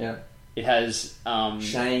are. Yeah. It has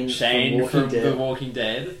Shane from The Walking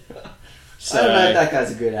Dead. So, I don't know if that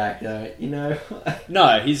guy's a good actor, you know?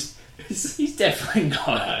 No, he's definitely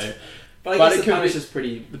not. No. But I guess the Punisher's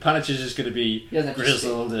pretty... The Punisher's just going to be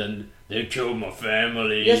grizzled and they killed my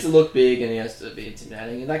family. He has to look big and he has to be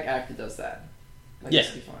intimidating, and that actor does that. That gets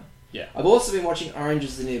to be fine. Yeah. I've also been watching Orange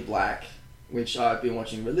is the New Black, which I've been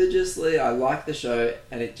watching religiously. I like the show,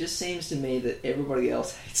 and it just seems to me that everybody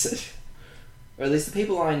else hates it. Or at least the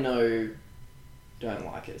people I know don't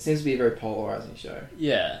like it. It seems to be a very polarising show.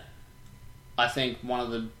 Yeah. I think one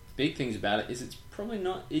of the big things about it is it's probably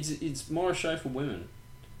not... It's more a show for women.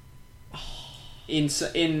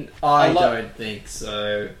 I don't think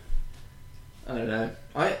so. I don't know.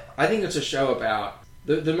 I think it's a show about...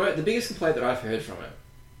 The biggest complaint that I've heard from it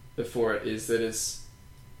before it is that it's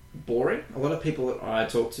boring. A lot of people that I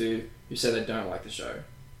talk to who say they don't like the show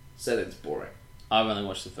say that it's boring. I've only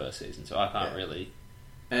watched the first season, so I can't really...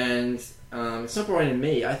 And it's not boring to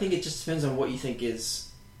me. I think it just depends on what you think is...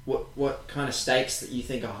 What kind of stakes that you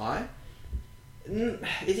think are high.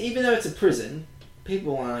 Even though it's a prison,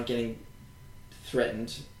 people aren't getting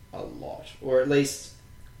threatened a lot. Or at least...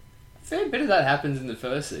 A fair bit of that happens in the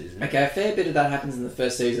first season. Okay, a fair bit of that happens in the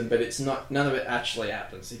first season, but it's not... None of it actually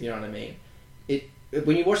happens, if you know what I mean.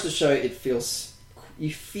 When you watch the show, it feels...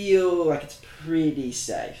 You feel like it's pretty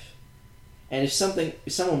safe. And if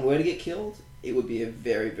someone were to get killed, it would be a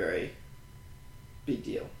very, very big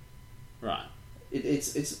deal. Right.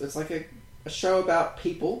 It's like a show about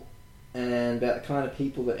people and about the kind of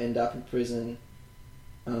people that end up in prison,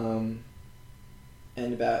 and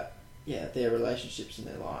about their relationships and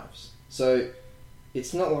their lives. So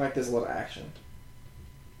it's not like there's a lot of action.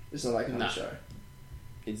 It's not like a show.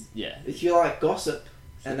 If you like gossip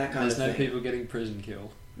and that kind of thing, there's no people getting prison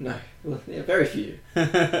killed. No, very few.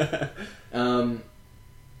 I don't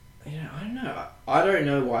know. I don't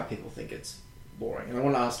know why people think it's boring, and I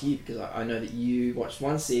want to ask you because I know that you watched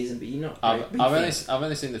one season, but you're not. I've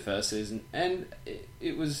only seen the first season, and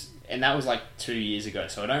it was, and that was like 2 years ago.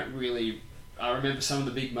 So I don't really. I remember some of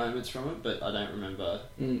the big moments from it, but I don't remember.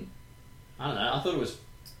 I don't know. I thought it was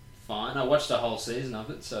fine. I watched the whole season of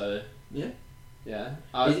it, so yeah.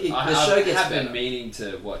 I have been meaning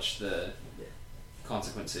to watch the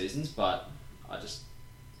consequent seasons, but I just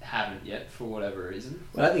haven't yet for whatever reason.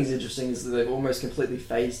 What I think is interesting is that they've almost completely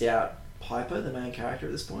phased out Piper, the main character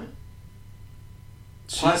at this point.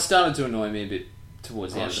 She started to annoy me a bit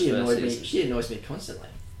towards the end of the first season. She annoys me constantly.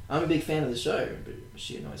 I'm a big fan of the show, but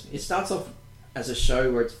she annoys me. It starts off as a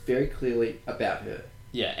show where it's very clearly about her.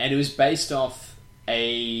 Yeah, and it was based off her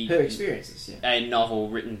experiences. Yeah, a novel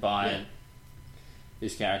written by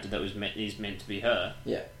this character that is meant to be her.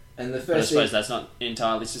 Yeah. And the first but I suppose that's not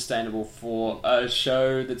entirely sustainable for a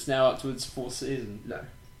show that's now up to its fourth season. No.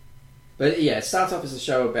 But yeah, it starts off as a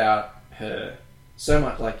show about her. So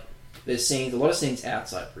much, like, there's a lot of scenes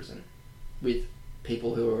outside prison with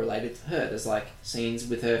people who are related to her. There's like scenes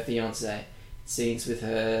with her fiance, scenes with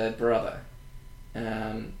her brother,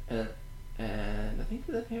 and I think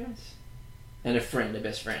with her parents, and a friend, a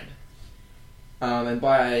best friend. And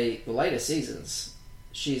by the later seasons,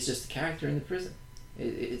 she's just a character in the prison.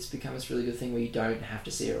 It's become this really good thing where you don't have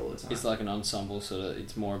to see her all the time. It's like an ensemble, sort of.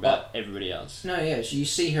 It's more about everybody else. No, yeah. So you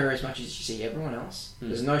see her as much as you see everyone else.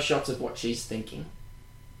 There's no shots of what she's thinking,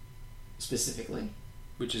 specifically.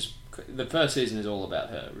 Which is... The first season is all about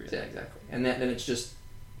her, really. Yeah, exactly. And then it's just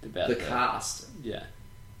about the cast. Yeah.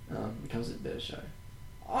 Becomes a better show.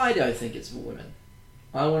 I don't think it's for women.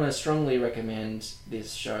 I want to strongly recommend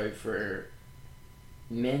this show for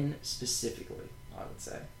men specifically, I would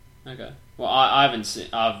say. Okay. Well, I haven't seen...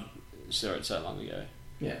 I saw it so long ago.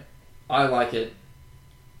 Yeah. I like it.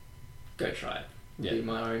 Go try it. Yeah. Be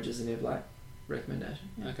my Orange is the New Black recommendation.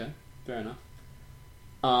 Yeah. Okay. Fair enough.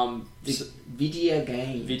 Video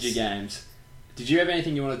games. Video games. Did you have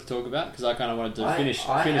anything you wanted to talk about? Because I kind of wanted to finish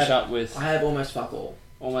up with... I have almost fuck all.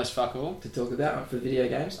 Almost fuck all? to talk about for video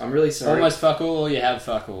games. I'm really sorry. Almost fuck all, or you have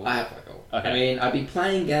fuck all? I have fuck all. Okay. I mean, I've been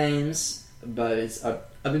playing games, but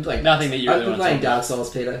I've been playing... Nothing that you really I've been want to playing talk Dark about. Souls,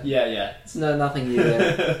 Peter. Yeah. It's nothing new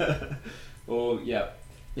there. Well, yeah.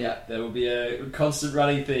 Yeah. There will be a constant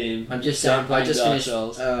running theme. I'm just Start saying, I playing just Dark finished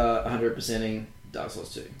Souls. 100%ing Dark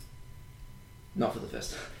Souls 2. Not for the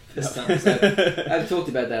first time. So I've talked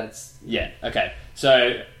about that. Yeah, okay.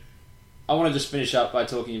 So, I want to just finish up by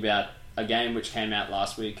talking about a game which came out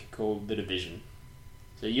last week called The Division.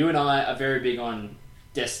 So you and I are very big on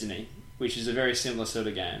Destiny, which is a very similar sort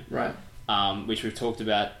of game. Right. Which we've talked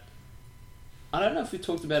about. I don't know if we've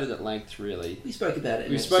talked about it at length, really. We spoke about it.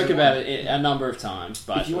 We spoke about it a number of times,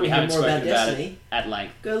 but if you we want to hear haven't more spoken about about Destiny, it at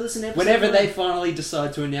length. go listen to episode Whenever 1. they finally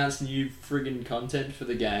decide to announce new friggin' content for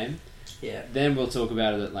the game, then we'll talk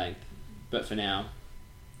about it at length. But for now,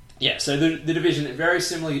 yeah. So the Division, a very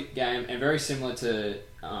similar game and very similar to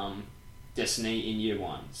Destiny in year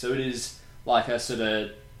one. So it is like a sort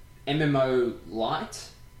of MMO light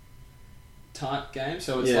type game.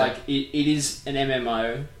 So it's like it is an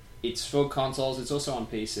MMO. It's for consoles. It's also on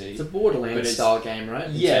PC. It's a Borderlands style game, right?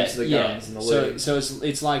 In terms of the guns and the loot. So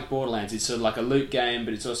it's like Borderlands. It's sort of like a loot game,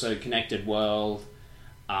 but it's also a connected world,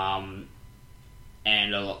 and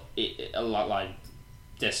a lot like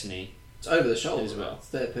Destiny. It's over the shoulder as well. It's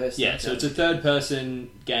third person. Yeah, so it's a third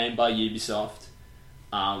person game by Ubisoft.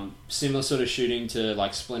 Similar sort of shooting to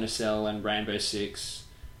like Splinter Cell and Rainbow Six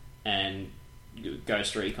and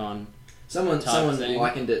Ghost Recon. Someone thing.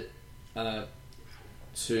 likened it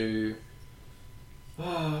to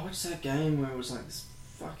what's that game where it was like this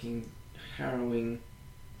fucking harrowing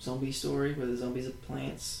zombie story where the zombies are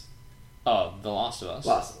plants? Oh, The Last of Us.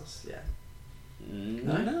 Last of Us, yeah.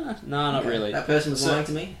 No, not really. That person was lying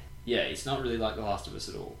to me. Yeah, it's not really like The Last of Us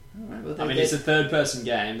at all. Alright, well, I mean, it's a third-person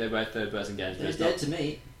game. They're both third-person games. They're dead to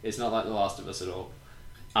me. It's not like The Last of Us at all.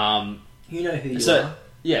 You know who you are.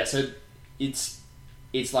 Yeah, so it's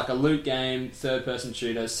like a loot game, third-person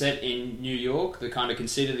shooter, set in New York. The kind of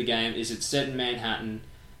conceit of the game is it's set in Manhattan,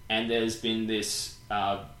 and there's been this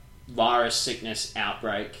virus sickness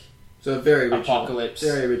outbreak. So a very original, apocalypse.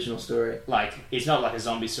 Very original story. Like, it's not like a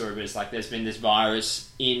zombie story, but it's like there's been this virus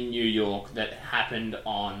in New York that happened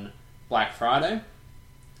on Black Friday.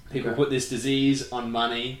 People put this disease on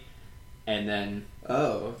money, and then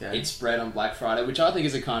it spread on Black Friday, which I think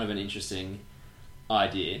is a kind of an interesting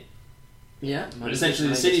idea. Yeah. But essentially,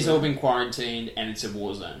 the city's all been quarantined, and it's a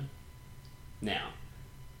war zone now.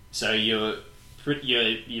 So you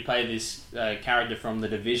play this character from The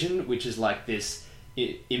Division, which is like this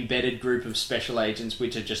embedded group of special agents,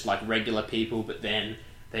 which are just like regular people, but then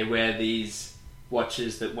they wear these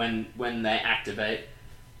watches that when they activate,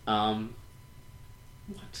 they're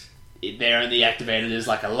only activated as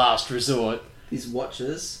like a last resort. These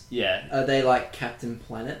watches, yeah, are they like Captain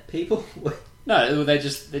Planet people? No, they're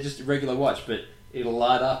just a regular watch, but it'll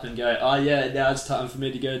light up and go, oh yeah, now it's time for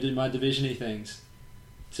me to go do my Division-y things.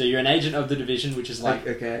 So you're an agent of the Division, which is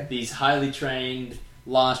like these highly trained,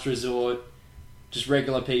 last resort, just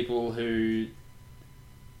regular people who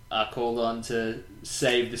are called on to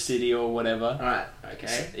save the city or whatever. Alright,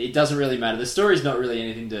 okay. It doesn't really matter. The story's not really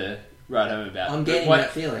anything to write home about. I'm getting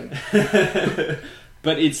that feeling.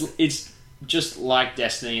 But it's just like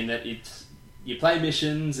Destiny in that you play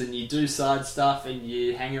missions and you do side stuff and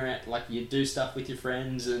you hang around, like you do stuff with your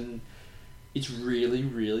friends, and it's really,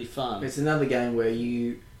 really fun. It's another game where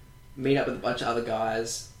you meet up with a bunch of other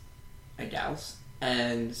guys and gals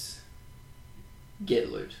and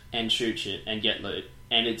get loot. And shoot shit and get loot.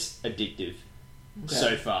 And it's addictive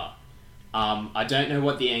so far. I don't know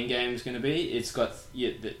what the end game is going to be. It's got...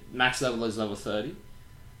 the max level is level 30.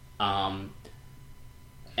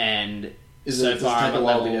 And so far I'm at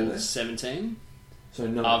level 17. So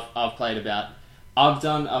no. I've played about... I've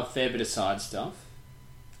done a fair bit of side stuff.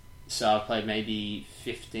 So I've played maybe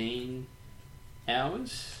 15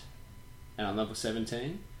 hours. And I'm level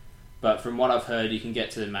 17. But from what I've heard, you can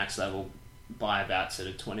get to the max level by about sort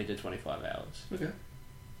of 20 to 25 hours. Okay.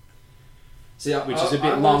 See, which is a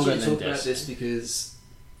bit longer than Destiny. I want you to talk about this because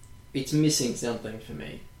it's missing something for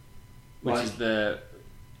me.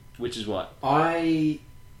 Which is what?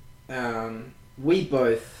 We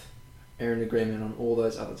both are in agreement on all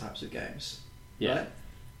those other types of games. Yeah.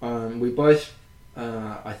 Right? We both,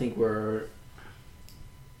 I think, were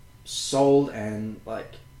sold and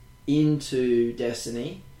like into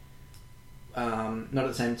Destiny. Not at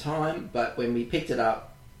the same time, but when we picked it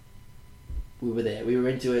up, we were there. We were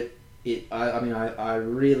into it. I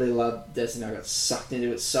really loved Destiny. I got sucked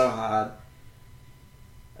into it so hard.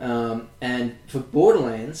 And for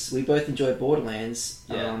Borderlands, we both enjoyed Borderlands.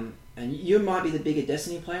 Yeah. And you might be the bigger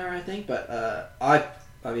Destiny player, I think, but I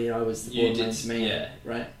I mean, I was the You Borderlands did- man, yeah.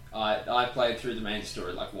 right? I played through the main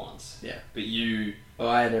story like once. Yeah. But you Oh,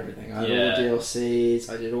 I had everything. I had Yeah. all the DLCs.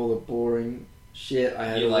 I did all the boring shit. I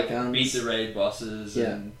had all like the guns. beat the raid bosses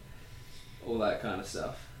Yeah. and all that kind of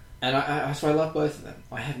stuff. And so I love both of them.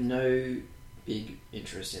 I have no big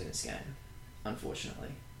interest in this game, unfortunately.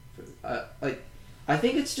 I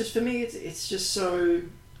think it's just, for me, it's just so...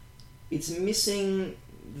 It's missing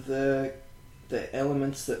the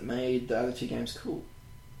elements that made the other two games cool.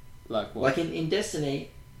 Like what? Like in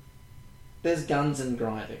Destiny, there's guns and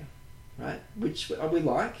grinding, right? Which we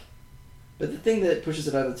like. But the thing that pushes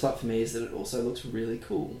it over the top for me is that it also looks really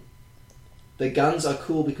cool. The guns are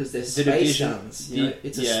cool because they're space Division, guns. You know,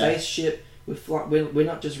 it's a yeah. spaceship. We're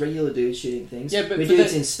not just regular dudes shooting things. Yeah, but we're for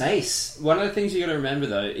dudes the- in space. One of the things you got to remember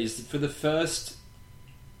though is for the first,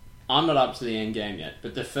 I'm not up to the end game yet,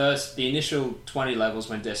 but the initial 20 levels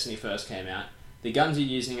when Destiny first came out, the guns you're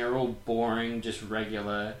using are all boring, just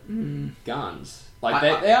regular guns. Like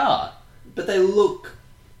they are. But they look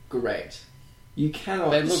great. You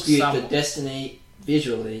cannot They look dispute somewhat- that Destiny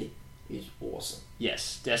visually is awesome.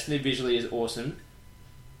 Yes, Destiny visually is awesome.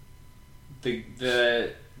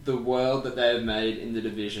 The world that they have made in the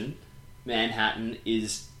Division, Manhattan,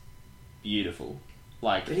 is beautiful.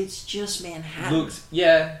 Like, But it's just Manhattan. looks,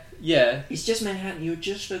 yeah. It's just Manhattan. You're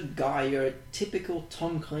just a guy. You're a typical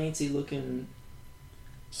Tom Clancy looking...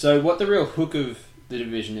 So what the real hook of the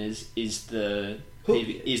Division is the Hook.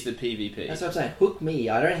 is the PvP. That's what I'm saying. Hook me.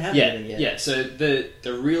 I don't have Yeah, anything yet. yeah. So the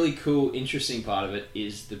really cool, interesting part of it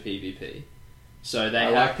is the PvP. So they I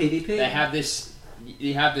have like PvP. they have this.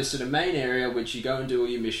 You have this sort of main area which you go and do all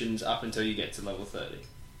your missions up until you get to level 30.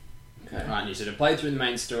 Okay. Right, and you sort of play through the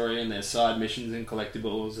main story, and there's side missions and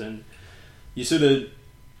collectibles, and you sort of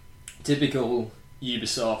typical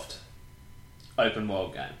Ubisoft open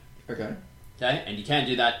world game. Okay. Okay, and you can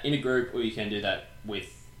do that in a group, or you can do that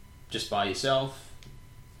with just by yourself,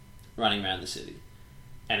 running around the city.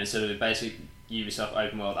 And it's sort of a basic Ubisoft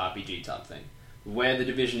open world RPG type thing. Where the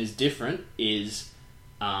Division is different is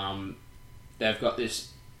they've got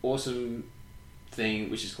this awesome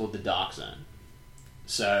thing which is called the Dark Zone.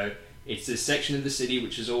 So it's this section of the city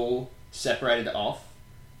which is all separated off,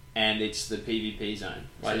 and it's the PvP zone.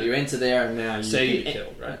 So you enter there and now you get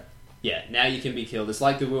killed, right? Yeah, now you can be killed. It's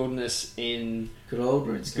like the wilderness in Good old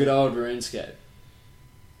RuneScape. good old RuneScape.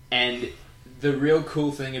 And the real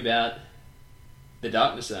cool thing about the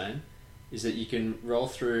Darkness Zone is that you can roll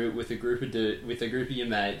through with a group of your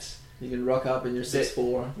mates. You can rock up in your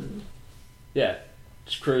 6'4". Yeah,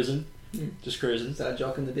 just cruising, Mm. just cruising. Start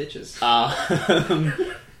jocking the bitches.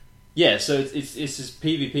 Yeah, so it's this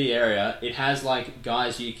PvP area. It has like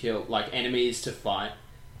guys you kill, like enemies to fight,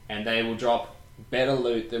 and they will drop better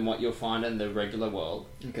loot than what you'll find in the regular world.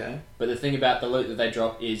 Okay. But the thing about the loot that they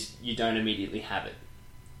drop is you don't immediately have it.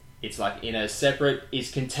 It's like in a separate, it's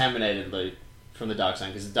contaminated loot from the Dark Zone,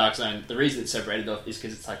 because the Dark Zone, the reason it's separated off is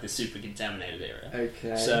because it's like the super contaminated area.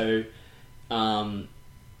 Okay. So,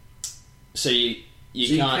 so you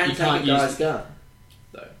So can't take a use guy's gun,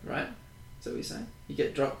 though, right? Is that what you're saying? You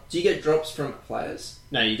get Do you get drops from players?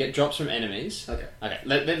 No, you get drops from enemies. Okay. Okay,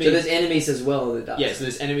 let me. So there's enemies as well in the Dark Yeah, Zone. so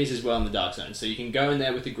there's enemies as well in the Dark Zone. So you can go in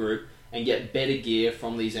there with a group and get better gear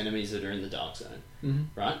from these enemies that are in the Dark Zone, Mm-hmm.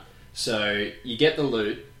 right? So you get the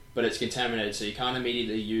loot, but it's contaminated, so you can't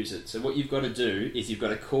immediately use it. So what you've got to do is you've got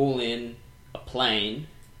to call in a plane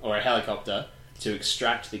or a helicopter to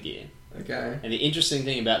extract the gear. Okay. And the interesting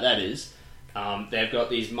thing about that is they've got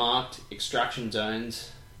these marked extraction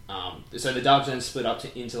zones. So the Dark Zone's split up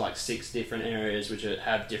into like 6 different areas which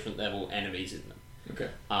have different level enemies in them. Okay.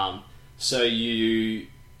 So you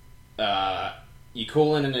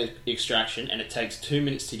call in an extraction, and it takes 2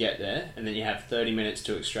 minutes to get there, and then you have 30 minutes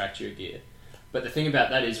to extract your gear. But the thing about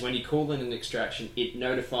that is when you call in an extraction, it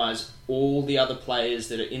notifies all the other players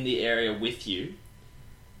that are in the area with you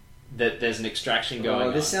that there's an extraction going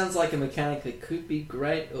on. This sounds like a mechanic that could be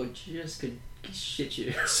great or just could shit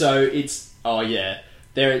you. So it's... Oh, yeah.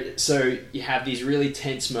 So you have these really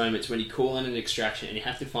tense moments when you call in an extraction and you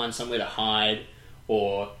have to find somewhere to hide,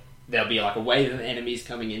 or there'll be like a wave of enemies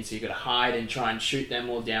coming in, so you've got to hide and try and shoot them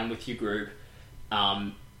all down with your group,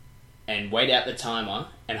 and wait out the timer,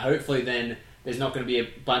 and hopefully then there's not going to be a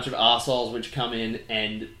bunch of arseholes which come in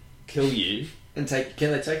and kill you. And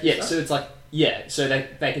can they take your Yeah, stuff? so it's like... Yeah, so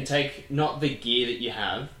they can take not the gear that you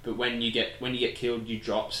have, but when you get killed, you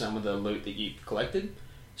drop some of the loot that you've collected.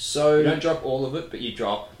 So You don't drop all of it, but you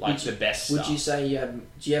drop like the best stuff. would you say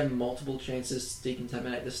do you have multiple chances to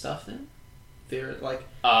decontaminate the stuff then?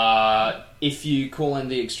 If you call in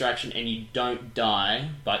the extraction and you don't die,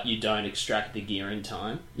 but you don't extract the gear in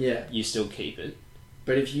time, Yeah. you still keep it.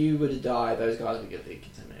 But if you were to die, those guys would get the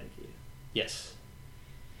contaminated gear. Yes.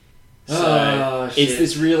 Oh, So shit. it's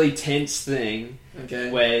this really tense thing Okay.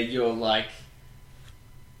 where you're like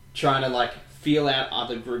trying to like feel out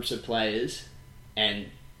other groups of players and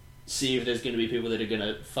see if there's going to be people that are going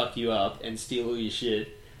to fuck you up and steal all your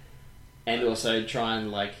shit, and also try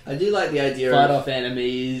and like I do like the idea fight of off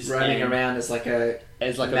enemies, running and around as like a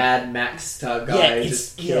as like a Mad Max type guy who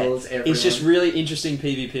just kills everyone. It's just really interesting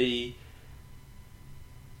PvP.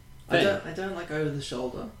 I don't like over the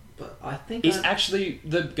shoulder, but I think It's actually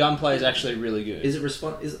the gunplay is actually really good.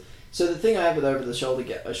 So the thing I have with over the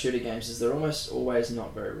shoulder shooter games is they're almost always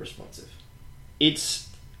not very responsive.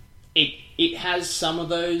 It has some of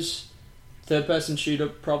those third person shooter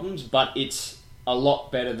problems, but it's a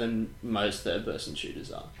lot better than most third person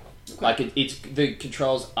shooters are. Okay. Like it's the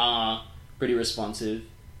controls are pretty responsive.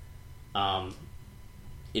 It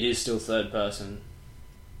is still third person,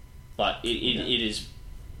 but it is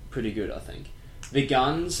pretty good, I think. The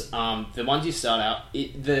guns, the ones you start out,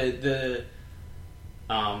 the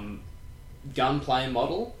gunplay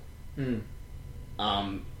model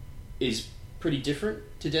is pretty different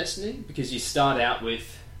to Destiny, because you start out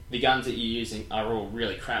with the guns that you're using are all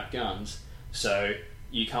really crap guns, so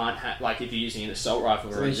you can't like if you're using an assault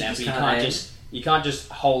rifle, for example, you can't just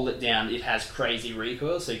hold it down. It has crazy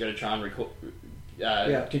recoil, so you've got to try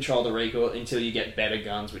and control the recoil until you get better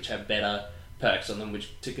guns which have better perks on them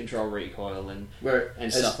to control recoil and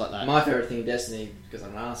stuff like that. My favourite thing in Destiny, because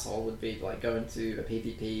I'm an asshole, would be like go into a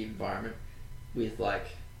PvP environment with like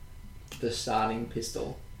the starting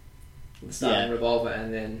pistol, the starting revolver,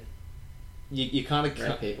 and then you kind of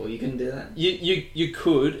rape people. You can do that. You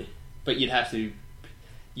could, but you'd have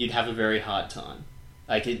a very hard time.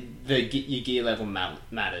 Like your gear level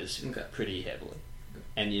matters pretty heavily,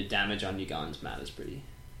 and your damage on your guns matters pretty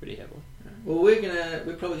heavily. Well, we're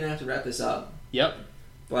probably gonna have to wrap this up. Yep.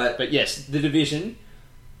 But yes, The Division,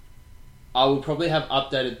 I will probably have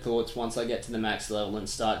updated thoughts once I get to the max level and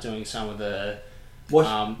start doing some of the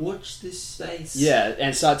watch this space. Yeah,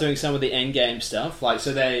 and start doing some of the end game stuff. Like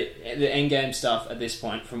the end game stuff at this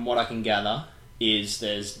point, from what I can gather, is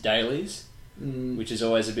there's dailies, which is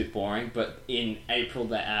always a bit boring. But in April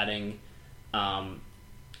they're adding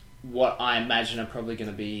what I imagine are probably going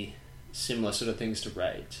to be similar sort of things to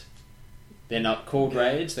raids. They're not called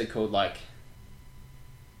raids; they're called like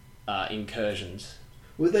incursions.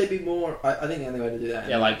 Would they be more? I think the only way to do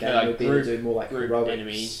that, would be to do more like heroics.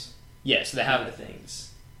 Enemies. Yes, they have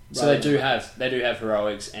things. So they do have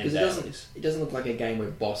heroics and dailies. It doesn't look like a game where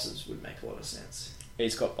bosses would make a lot of sense.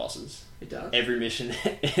 It's got bosses. It does. Every mission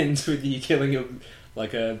ends with you killing a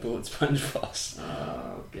bullet sponge boss.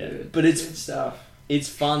 Oh, good. Yeah. But it's good stuff. It's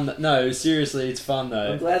fun. No, seriously, it's fun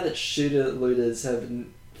though. I'm glad that shooter looters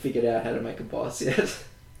haven't figured out how to make a boss yet.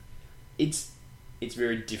 It's a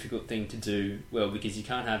very difficult thing to do. Well, because you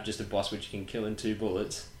can't have just a boss which you can kill in 2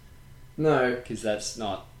 bullets. No, because that's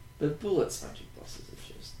not. But bullet sponging bosses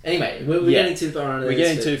are just. Anyway, we're getting too far on it. We're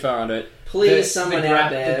getting too far on it. Please, someone out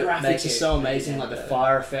there. The graphics are so amazing, like the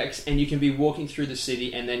fire effects, and you can be walking through the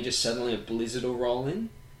city, and then just suddenly a blizzard will roll in,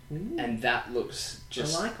 and that looks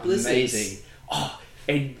just amazing. Oh,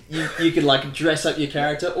 and you can like dress up your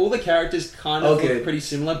character. All the characters kind of look pretty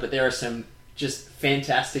similar, but there are some just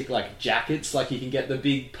fantastic like jackets. Like you can get the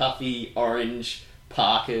big puffy orange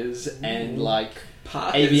parkas and like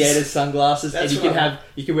aviator sunglasses, and you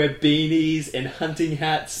can wear beanies and hunting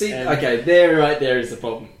hats. See, there is the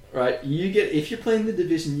problem. Right, if you're playing The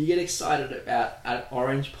Division, you get excited about an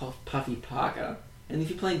orange puffy parka, and if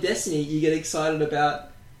you're playing Destiny, you get excited about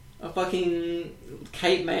a fucking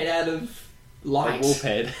cape made out of light. A wolf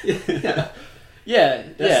head. That's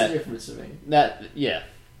the difference to me.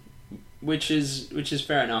 Which is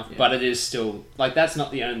fair enough, but it is still like that's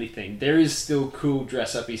not the only thing. There is still cool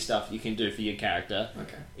dress uppy stuff you can do for your character.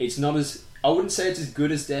 Okay, it's not as I wouldn't say it's as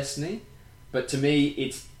good as Destiny, but to me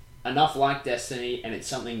it's enough like Destiny, and it's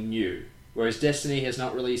something new. Whereas Destiny has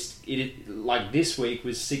not released it. Like this week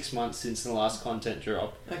was 6 months since the last content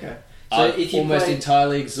drop. Okay, so if you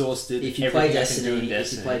entirely exhausted. If you play Destiny,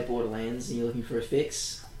 if you play Borderlands, and you're looking for a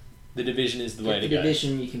fix, The Division is the way to go. The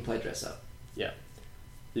Division, you can play dress up. Yeah,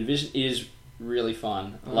 The Division is really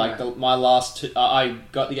fun. My last I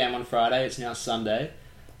got the game on Friday. It's now Sunday.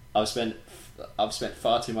 I've spent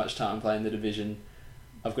far too much time playing The Division.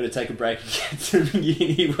 I've got to take a break and get some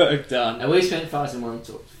uni work done. And we spent far too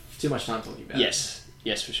much time talking about it.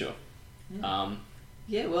 Yes, for sure.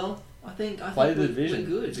 Yeah. Well, I think play The Division.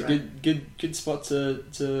 We're good. It's a good spot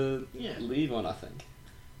to leave on, I think.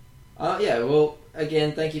 Well,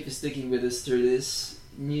 again, thank you for sticking with us through this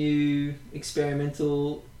new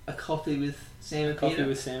experimental A Coffee with Sam and Coffee Peter.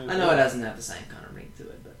 with Sam and I know Peter. it doesn't have the same kind of ring to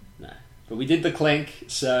it, but No. But we did the clink,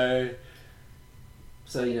 so...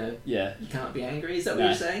 so Yeah. you can't be angry. Is that what No.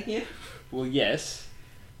 you're saying here? Well, yes.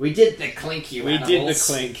 We did the clink, you We animals. did the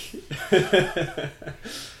clink.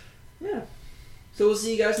 Yeah. So we'll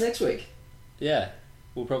see you guys next week. Yeah.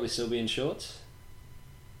 We'll probably still be in shorts.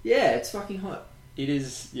 Yeah, it's fucking hot. It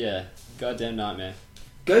is, yeah. Goddamn nightmare.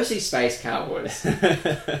 Go see Space Cowboys.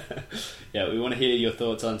 Yeah, we want to hear your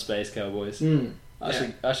thoughts on Space Cowboys.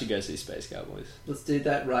 I should go see Space Cowboys. Let's do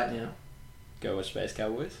that right now. Go watch Space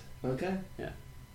Cowboys. Okay. Yeah.